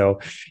task. So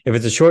if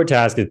it's a short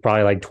task, it's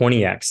probably like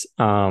 20x.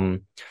 So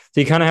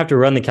you kind of have to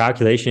run the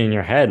calculation in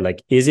your head.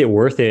 Like, is it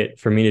worth it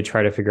for me to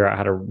try to figure out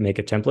how to make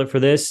a template for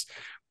this?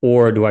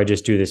 Or do I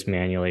just do this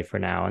manually for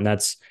now? And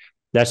that's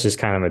just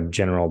kind of a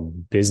general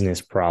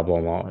business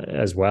problem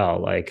as well.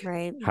 Like,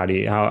 Right.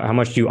 how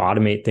much do you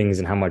automate things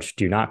and how much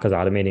do you not? Because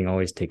automating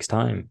always takes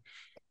time.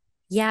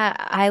 Yeah,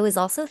 I was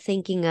also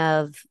thinking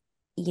of,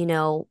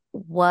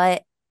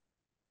 what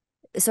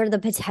sort of the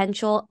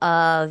potential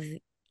of,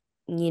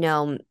 you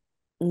know,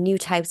 new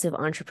types of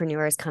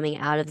entrepreneurs coming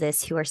out of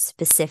this who are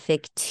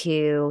specific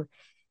to,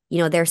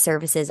 their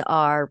services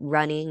are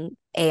running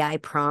AI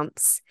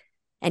prompts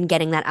and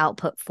getting that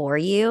output for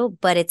you.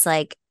 But it's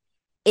like,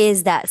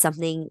 is that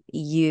something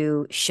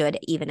you should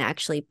even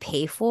actually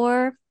pay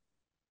for?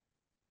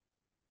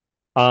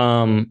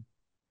 Um,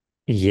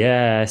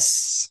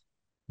 yes,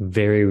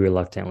 very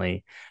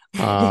reluctantly.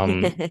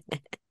 Um,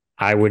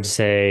 I would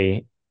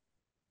say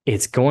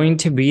it's going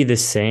to be the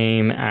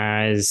same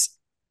as,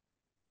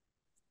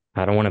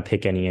 I don't want to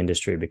pick any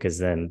industry because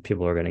then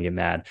people are going to get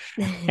mad.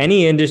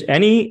 Any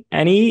industry,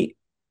 any,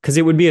 because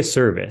it would be a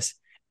service.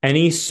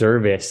 Any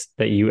service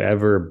that you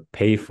ever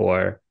pay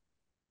for,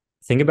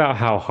 think about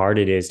how hard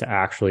it is to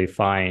actually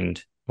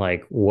find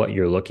like what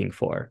you're looking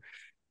for.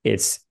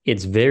 It's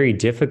very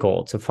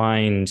difficult to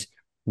find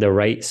the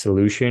right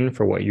solution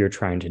for what you're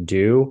trying to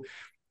do.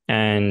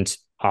 And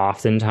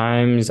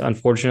oftentimes,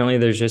 unfortunately,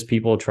 there's just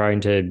people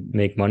trying to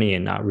make money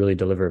and not really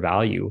deliver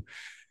value.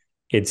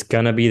 It's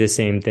gonna be the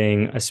same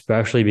thing,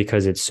 especially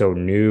because it's so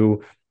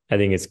new. I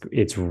think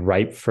it's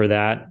ripe for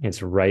that.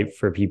 It's ripe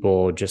for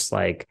people just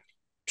like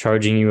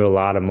charging you a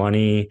lot of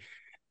money,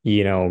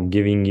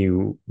 giving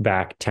you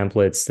back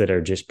templates that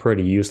are just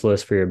pretty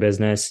useless for your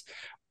business.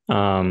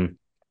 Um,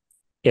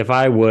 if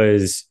I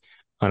was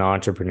an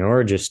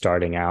entrepreneur just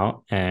starting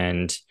out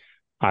and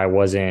I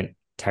wasn't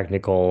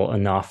technical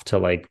enough to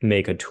like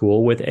make a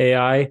tool with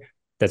AI,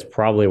 that's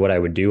probably what I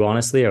would do.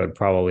 Honestly, I would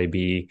probably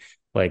be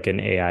like an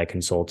AI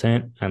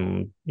consultant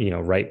and,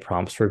 write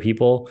prompts for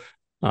people.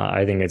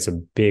 I think it's a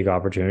big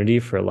opportunity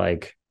for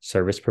like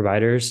service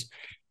providers.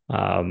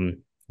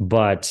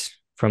 But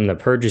from the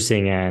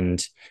purchasing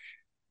end,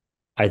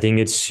 I think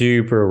it's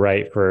super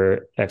ripe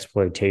for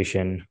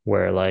exploitation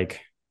where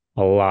like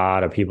a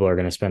lot of people are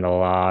going to spend a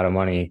lot of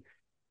money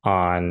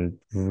on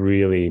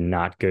really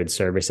not good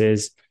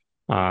services,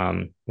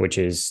 which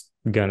is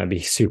going to be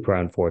super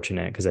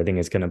unfortunate because I think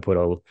it's going to put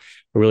a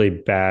really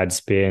bad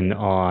spin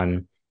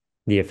on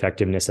the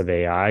effectiveness of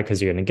AI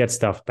because you're going to get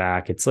stuff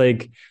back. It's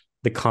like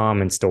the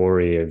common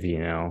story of,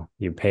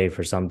 you pay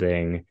for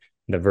something,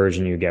 the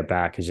version you get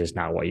back is just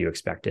not what you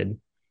expected.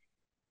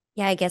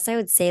 Yeah, I guess I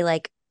would say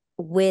like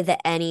with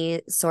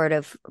any sort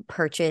of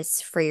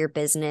purchase for your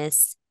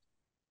business,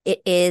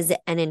 it is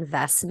an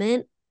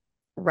investment,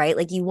 right?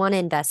 Like you want to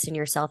invest in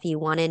yourself, you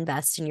want to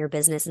invest in your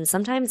business. And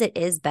sometimes it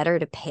is better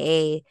to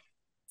pay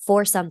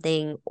for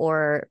something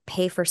or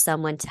pay for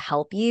someone to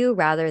help you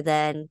rather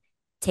than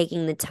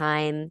taking the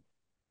time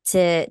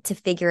to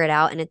figure it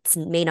out, and it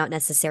may not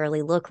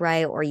necessarily look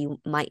right or you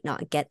might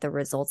not get the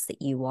results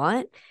that you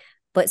want,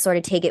 but sort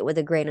of take it with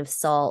a grain of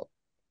salt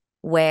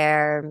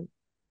where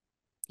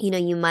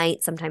you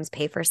might sometimes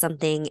pay for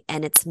something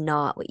and it's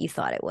not what you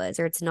thought it was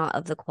or it's not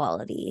of the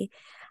quality.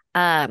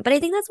 But I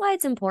think that's why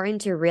it's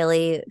important to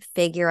really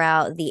figure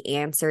out the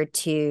answer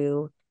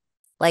to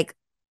like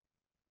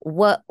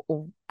what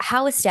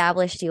how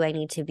established do I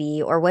need to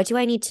be, or what do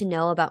I need to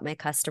know about my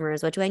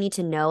customers? What do I need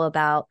to know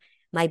about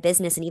my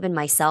business and even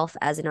myself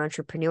as an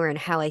entrepreneur and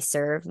how I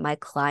serve my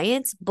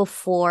clients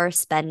before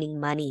spending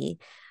money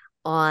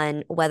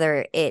on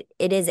whether it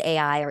is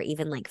AI or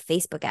even like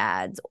Facebook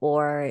ads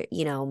or,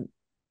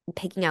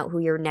 picking out who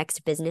your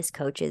next business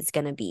coach is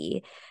going to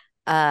be.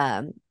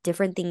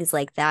 Different things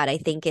like that. I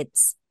think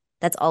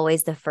that's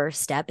always the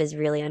first step, is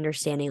really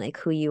understanding like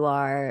who you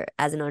are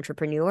as an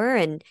entrepreneur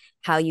and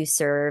how you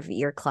serve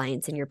your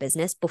clients in your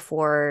business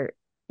before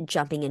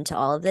jumping into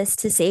all of this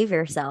to save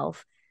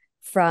yourself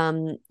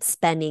from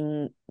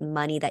spending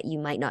money that you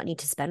might not need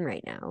to spend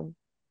right now.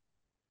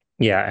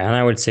 Yeah, and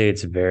I would say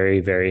it's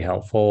very, very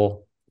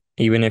helpful.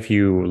 Even if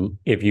you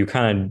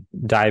kind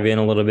of dive in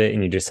a little bit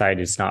and you decide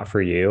it's not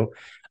for you,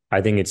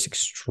 I think it's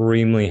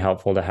extremely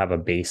helpful to have a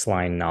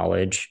baseline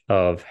knowledge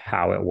of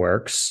how it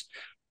works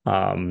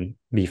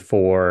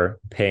before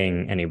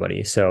paying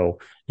anybody. So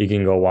you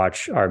can go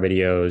watch our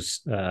videos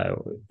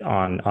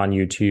on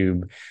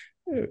YouTube,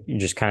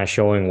 just kind of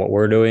showing what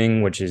we're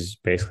doing, which is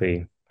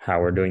basically how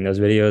we're doing those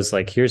videos.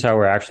 Like, here's how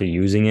we're actually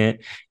using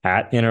it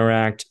at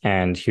Interact,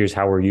 and here's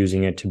how we're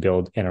using it to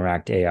build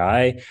Interact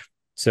AI.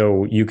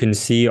 So you can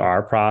see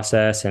our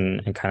process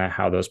and kind of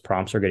how those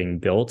prompts are getting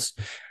built,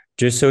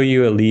 just so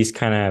you at least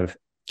kind of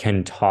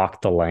can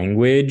talk the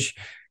language.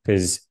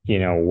 Because,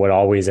 what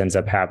always ends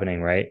up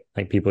happening, right?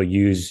 Like, people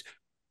use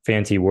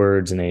fancy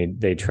words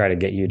and they try to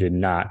get you to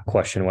not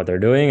question what they're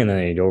doing, and then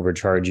they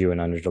overcharge you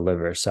and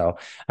underdeliver. So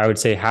I would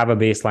say have a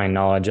baseline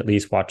knowledge, at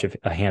least watch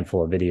a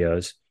handful of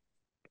videos.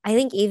 I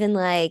think even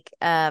like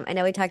I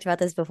know we talked about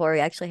this before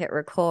we actually hit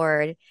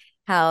record,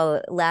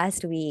 how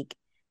last week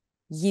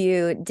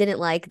you didn't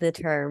like the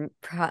term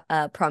prompt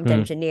Hmm.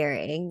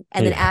 engineering,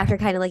 and then Yeah. after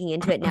kind of looking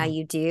into it now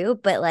you do,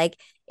 but like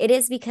it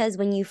is because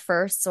when you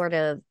first sort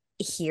of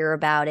hear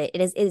about it,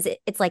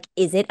 it's like,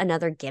 is it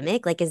another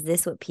gimmick? Like, is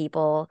this what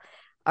people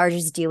are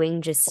just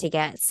doing just to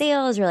get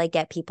sales, or like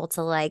get people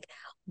to like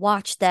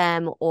watch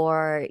them,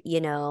 or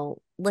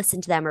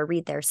listen to them or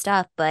read their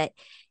stuff? But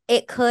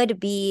it could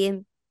be,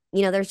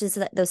 there's just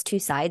those two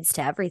sides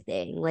to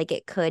everything. Like,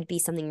 it could be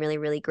something really,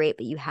 really great,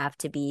 but you have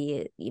to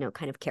be,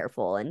 kind of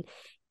careful, and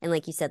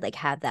like you said, like,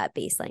 have that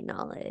baseline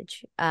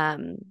knowledge.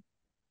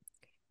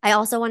 I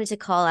also wanted to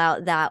call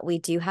out that we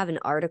do have an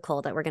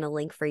article that we're going to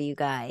link for you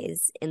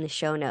guys in the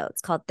show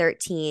notes called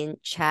 13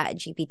 Chat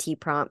GPT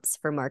Prompts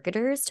for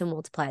Marketers to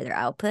Multiply Their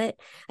Output.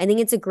 I think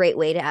it's a great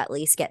way to at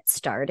least get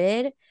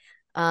started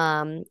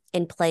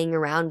in playing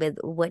around with,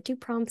 what do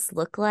prompts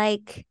look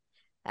like?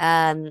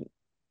 Um,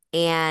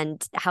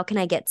 and how can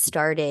I get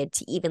started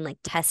to even like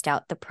test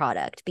out the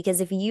product?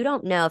 Because if you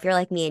don't know, if you're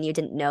like me and you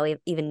didn't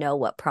even know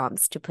what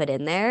prompts to put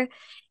in there,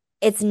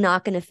 it's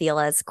not going to feel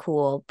as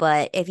cool.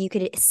 But if you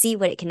could see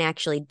what it can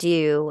actually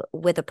do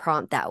with a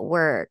prompt that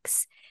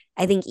works,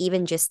 I think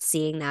even just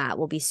seeing that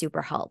will be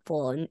super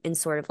helpful in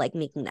sort of like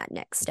making that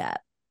next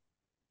step.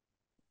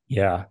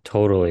 Yeah,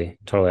 totally.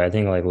 Totally. I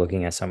think like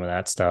looking at some of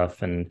that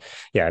stuff, and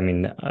yeah, I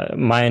mean,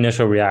 my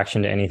initial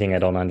reaction to anything I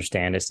don't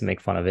understand is to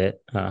make fun of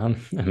it.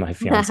 And my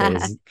fiance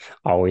is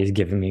always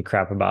giving me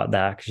crap about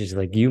that, because she's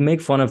like, you make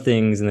fun of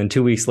things and then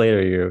 2 weeks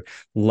later you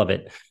love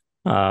it.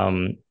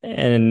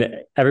 And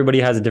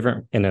everybody has a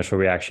different initial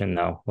reaction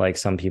though. Like,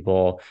 some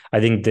people, I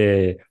think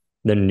the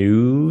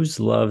news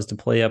loves to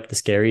play up the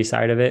scary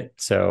side of it.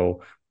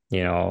 So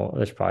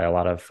there's probably a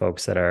lot of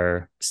folks that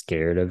are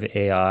scared of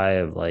AI,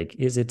 of like,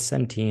 is it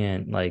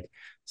sentient? Like,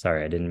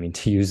 sorry, I didn't mean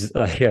to use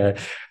like a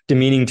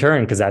demeaning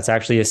term, because that's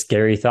actually a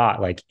scary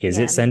thought. Like, is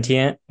it Yeah.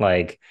 sentient?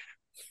 Like,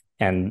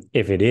 and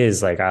if it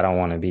is, like, I don't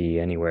want to be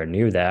anywhere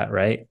near that,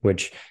 right?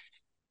 Which,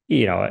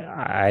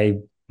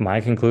 my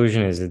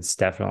conclusion is it's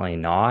definitely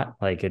not.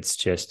 Like, it's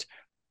just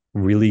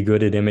really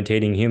good at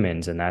imitating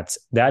humans, and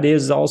that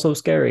is also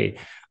scary.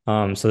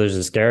 So there's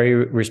a scary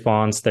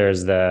response.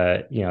 There's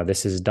the,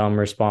 this is dumb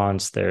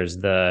response. There's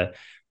the,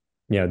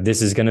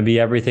 this is going to be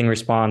everything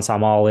response.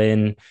 I'm all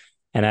in.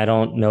 And I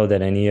don't know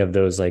that any of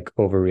those like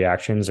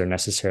overreactions are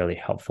necessarily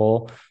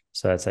helpful.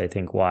 So that's, I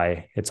think,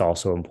 why it's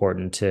also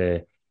important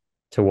to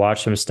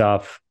watch some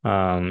stuff.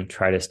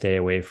 Try to stay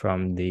away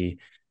from the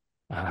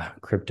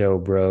crypto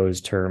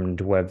bros turned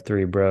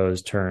Web3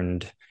 bros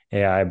turned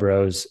AI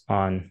bros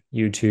on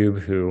YouTube,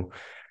 who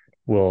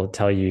will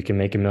tell you can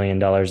make $1 million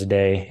a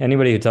day.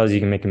 Anybody who tells you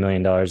can make $1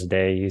 million a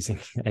day using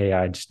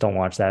AI, just don't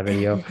watch that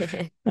video.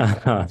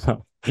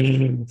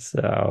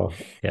 So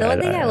The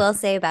one thing I yeah, will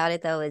say about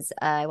it though is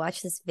I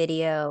watched this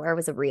video, or it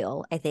was a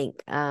reel, I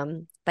think,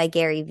 by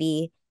Gary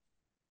V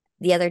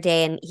the other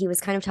day, and he was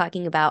kind of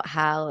talking about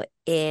how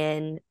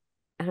I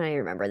don't even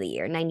remember the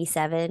year,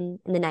 97,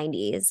 in the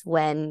 90s,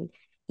 when,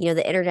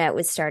 the internet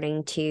was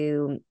starting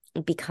to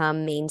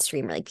become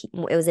mainstream, or like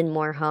it was in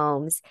more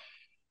homes.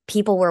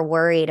 People were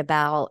worried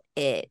about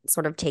it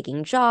sort of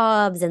taking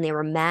jobs, and they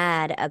were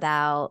mad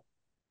about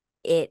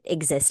it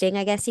existing,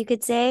 I guess you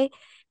could say.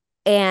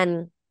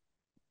 And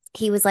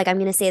he was like, I'm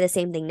going to say the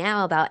same thing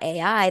now about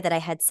AI that I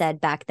had said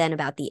back then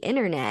about the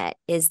internet,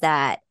 is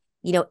that,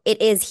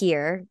 it is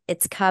here,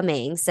 it's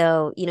coming.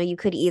 So, you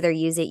could either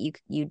use it,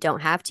 you don't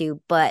have to,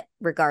 but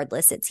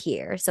regardless, it's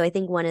here. So I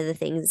think one of the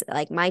things,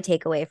 like my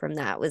takeaway from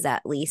that was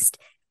at least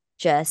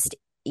just,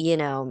 you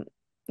know,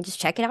 just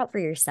check it out for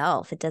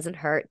yourself. It doesn't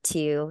hurt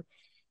to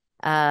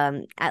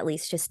at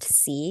least just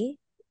see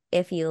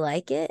if you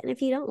like it. And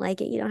if you don't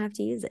like it, you don't have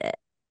to use it.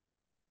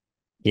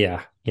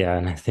 yeah,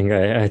 and I think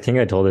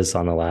I told this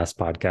on the last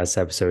podcast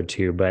episode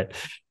too. But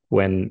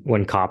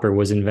when copper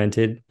was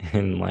invented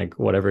in like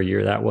whatever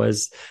year that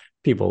was,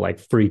 people like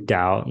freaked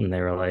out and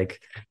they were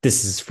like,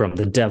 "This is from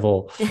the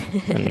devil,"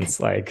 and it's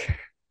like,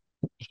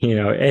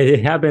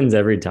 it happens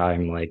every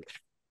time. Like,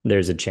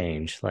 there's a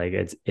change. Like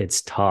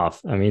it's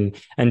tough. I mean,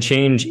 and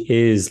change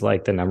is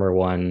like the number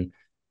one,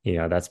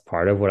 that's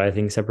part of what I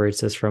think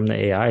separates us from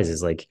the AIs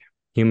is like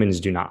humans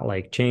do not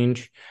like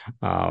change.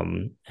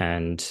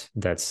 And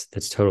that's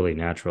totally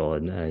natural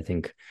and I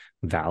think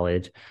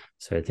valid.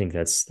 So I think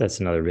that's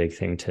another big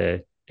thing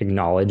to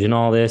acknowledge in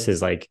all this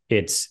is like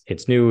it's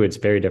new, it's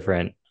very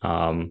different.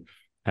 And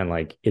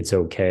like it's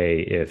okay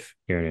if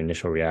your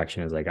initial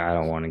reaction is like, I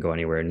don't want to go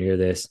anywhere near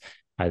this.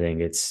 I think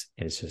it's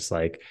just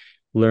like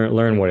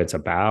learn what it's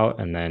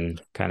about and then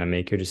kind of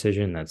make your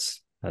decision.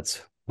 That's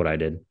what I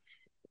did.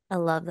 I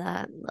love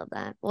that. Love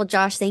that. Well,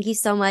 Josh, thank you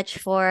so much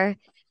for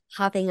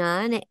hopping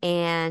on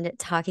and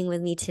talking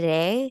with me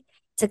today.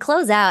 To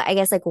close out, I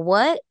guess like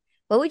what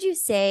would you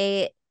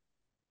say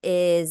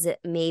is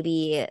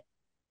maybe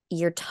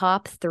your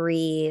top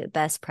three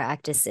best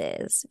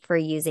practices for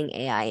using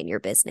AI in your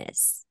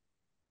business?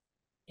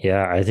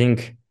 Yeah, I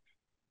think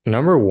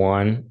number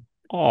one,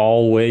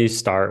 always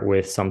start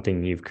with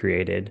something you've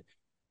created.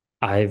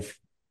 I've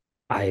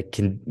I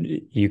can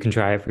you can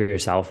try it for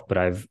yourself, but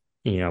I've,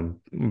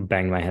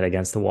 banged my head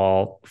against the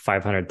wall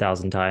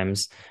 500,000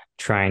 times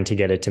trying to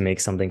get it to make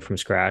something from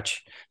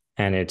scratch.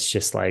 And it's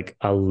just like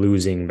a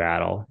losing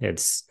battle.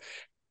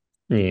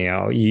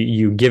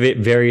 You give it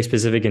very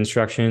specific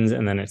instructions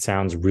and then it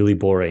sounds really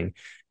boring.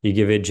 You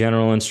give it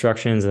general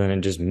instructions and then it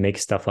just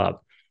makes stuff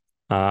up.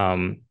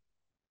 Um,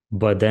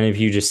 but then if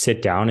you just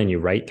sit down and you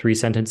write three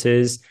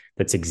sentences,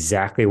 that's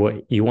exactly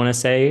what you want to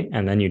say.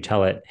 And then you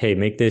tell it, hey,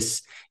 make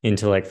this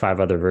into like five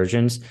other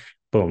versions.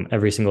 Boom,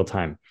 every single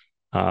time.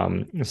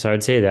 So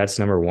I'd say that's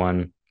number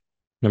one.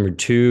 Number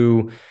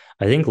two,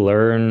 I think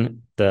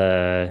learn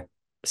the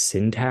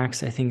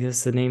syntax, I think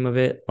is the name of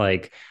it,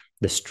 like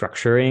the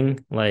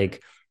structuring,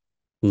 like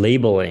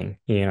labeling,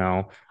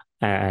 and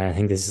I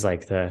think this is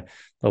like the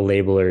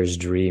labeler's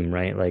dream,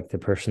 right? Like the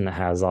person that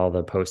has all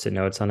the post-it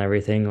notes on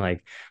everything,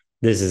 like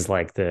this is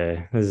like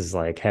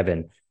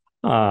heaven.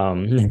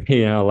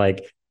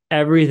 Like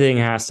everything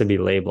has to be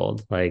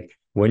labeled. Like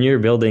when you're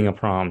building a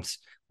prompt,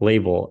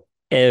 label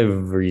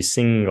every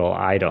single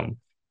item.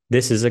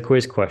 This is a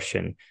quiz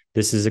question.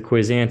 This is a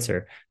quiz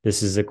answer.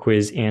 This is a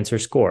quiz answer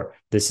score.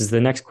 This is the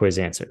next quiz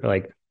answer.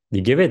 Like you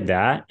give it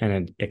that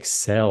and it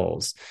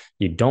excels.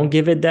 You don't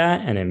give it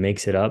that and it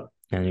makes it up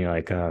and you're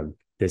like,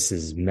 this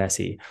is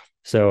messy.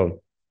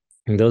 So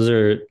those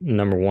are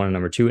number one and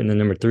number two. And then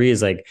number three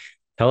is like,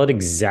 tell it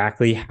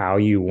exactly how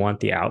you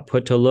want the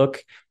output to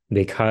look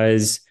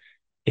because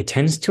it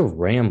tends to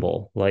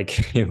ramble.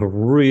 Like it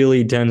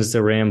really tends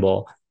to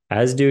ramble,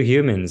 as do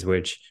humans,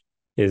 which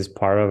is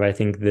part of, I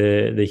think,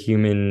 the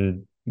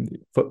human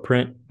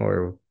footprint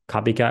or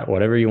copycat,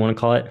 whatever you want to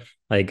call it.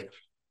 Like,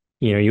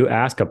 you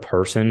ask a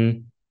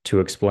person to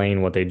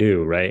explain what they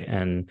do, right?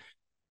 And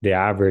the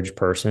average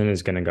person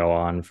is going to go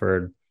on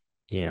for,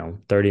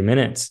 30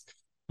 minutes.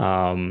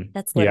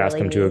 That's You ask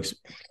literally them to,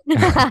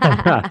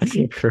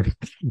 me.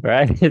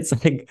 right? It's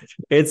like,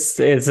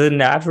 it's a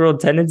natural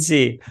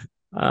tendency.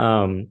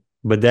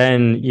 But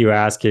then you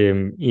ask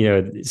him,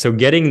 so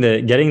getting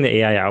the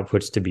AI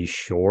outputs to be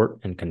short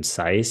and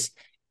concise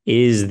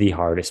is the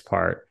hardest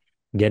part.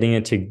 Getting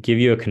it to give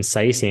you a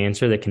concise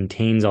answer that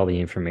contains all the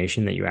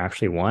information that you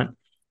actually want,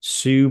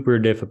 super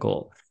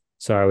difficult.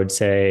 So I would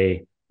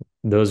say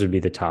those would be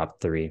the top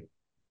three.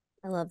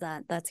 I love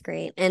that. That's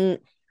great. And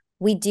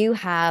we do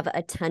have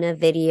a ton of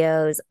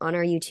videos on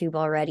our YouTube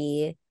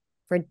already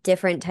for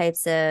different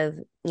types of,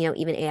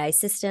 even AI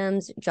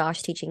systems.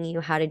 Josh teaching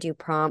you how to do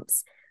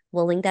prompts.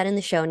 We'll link that in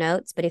the show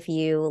notes. But if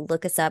you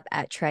look us up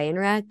at Try and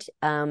Rect,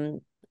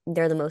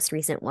 they're the most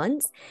recent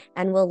ones.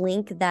 And we'll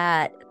link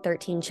that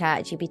 13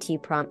 ChatGPT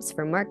prompts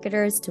for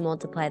marketers to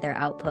multiply their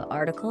output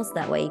articles.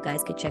 That way you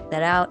guys could check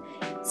that out,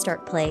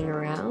 start playing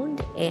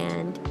around.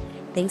 And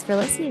thanks for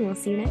listening. We'll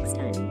see you next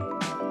time.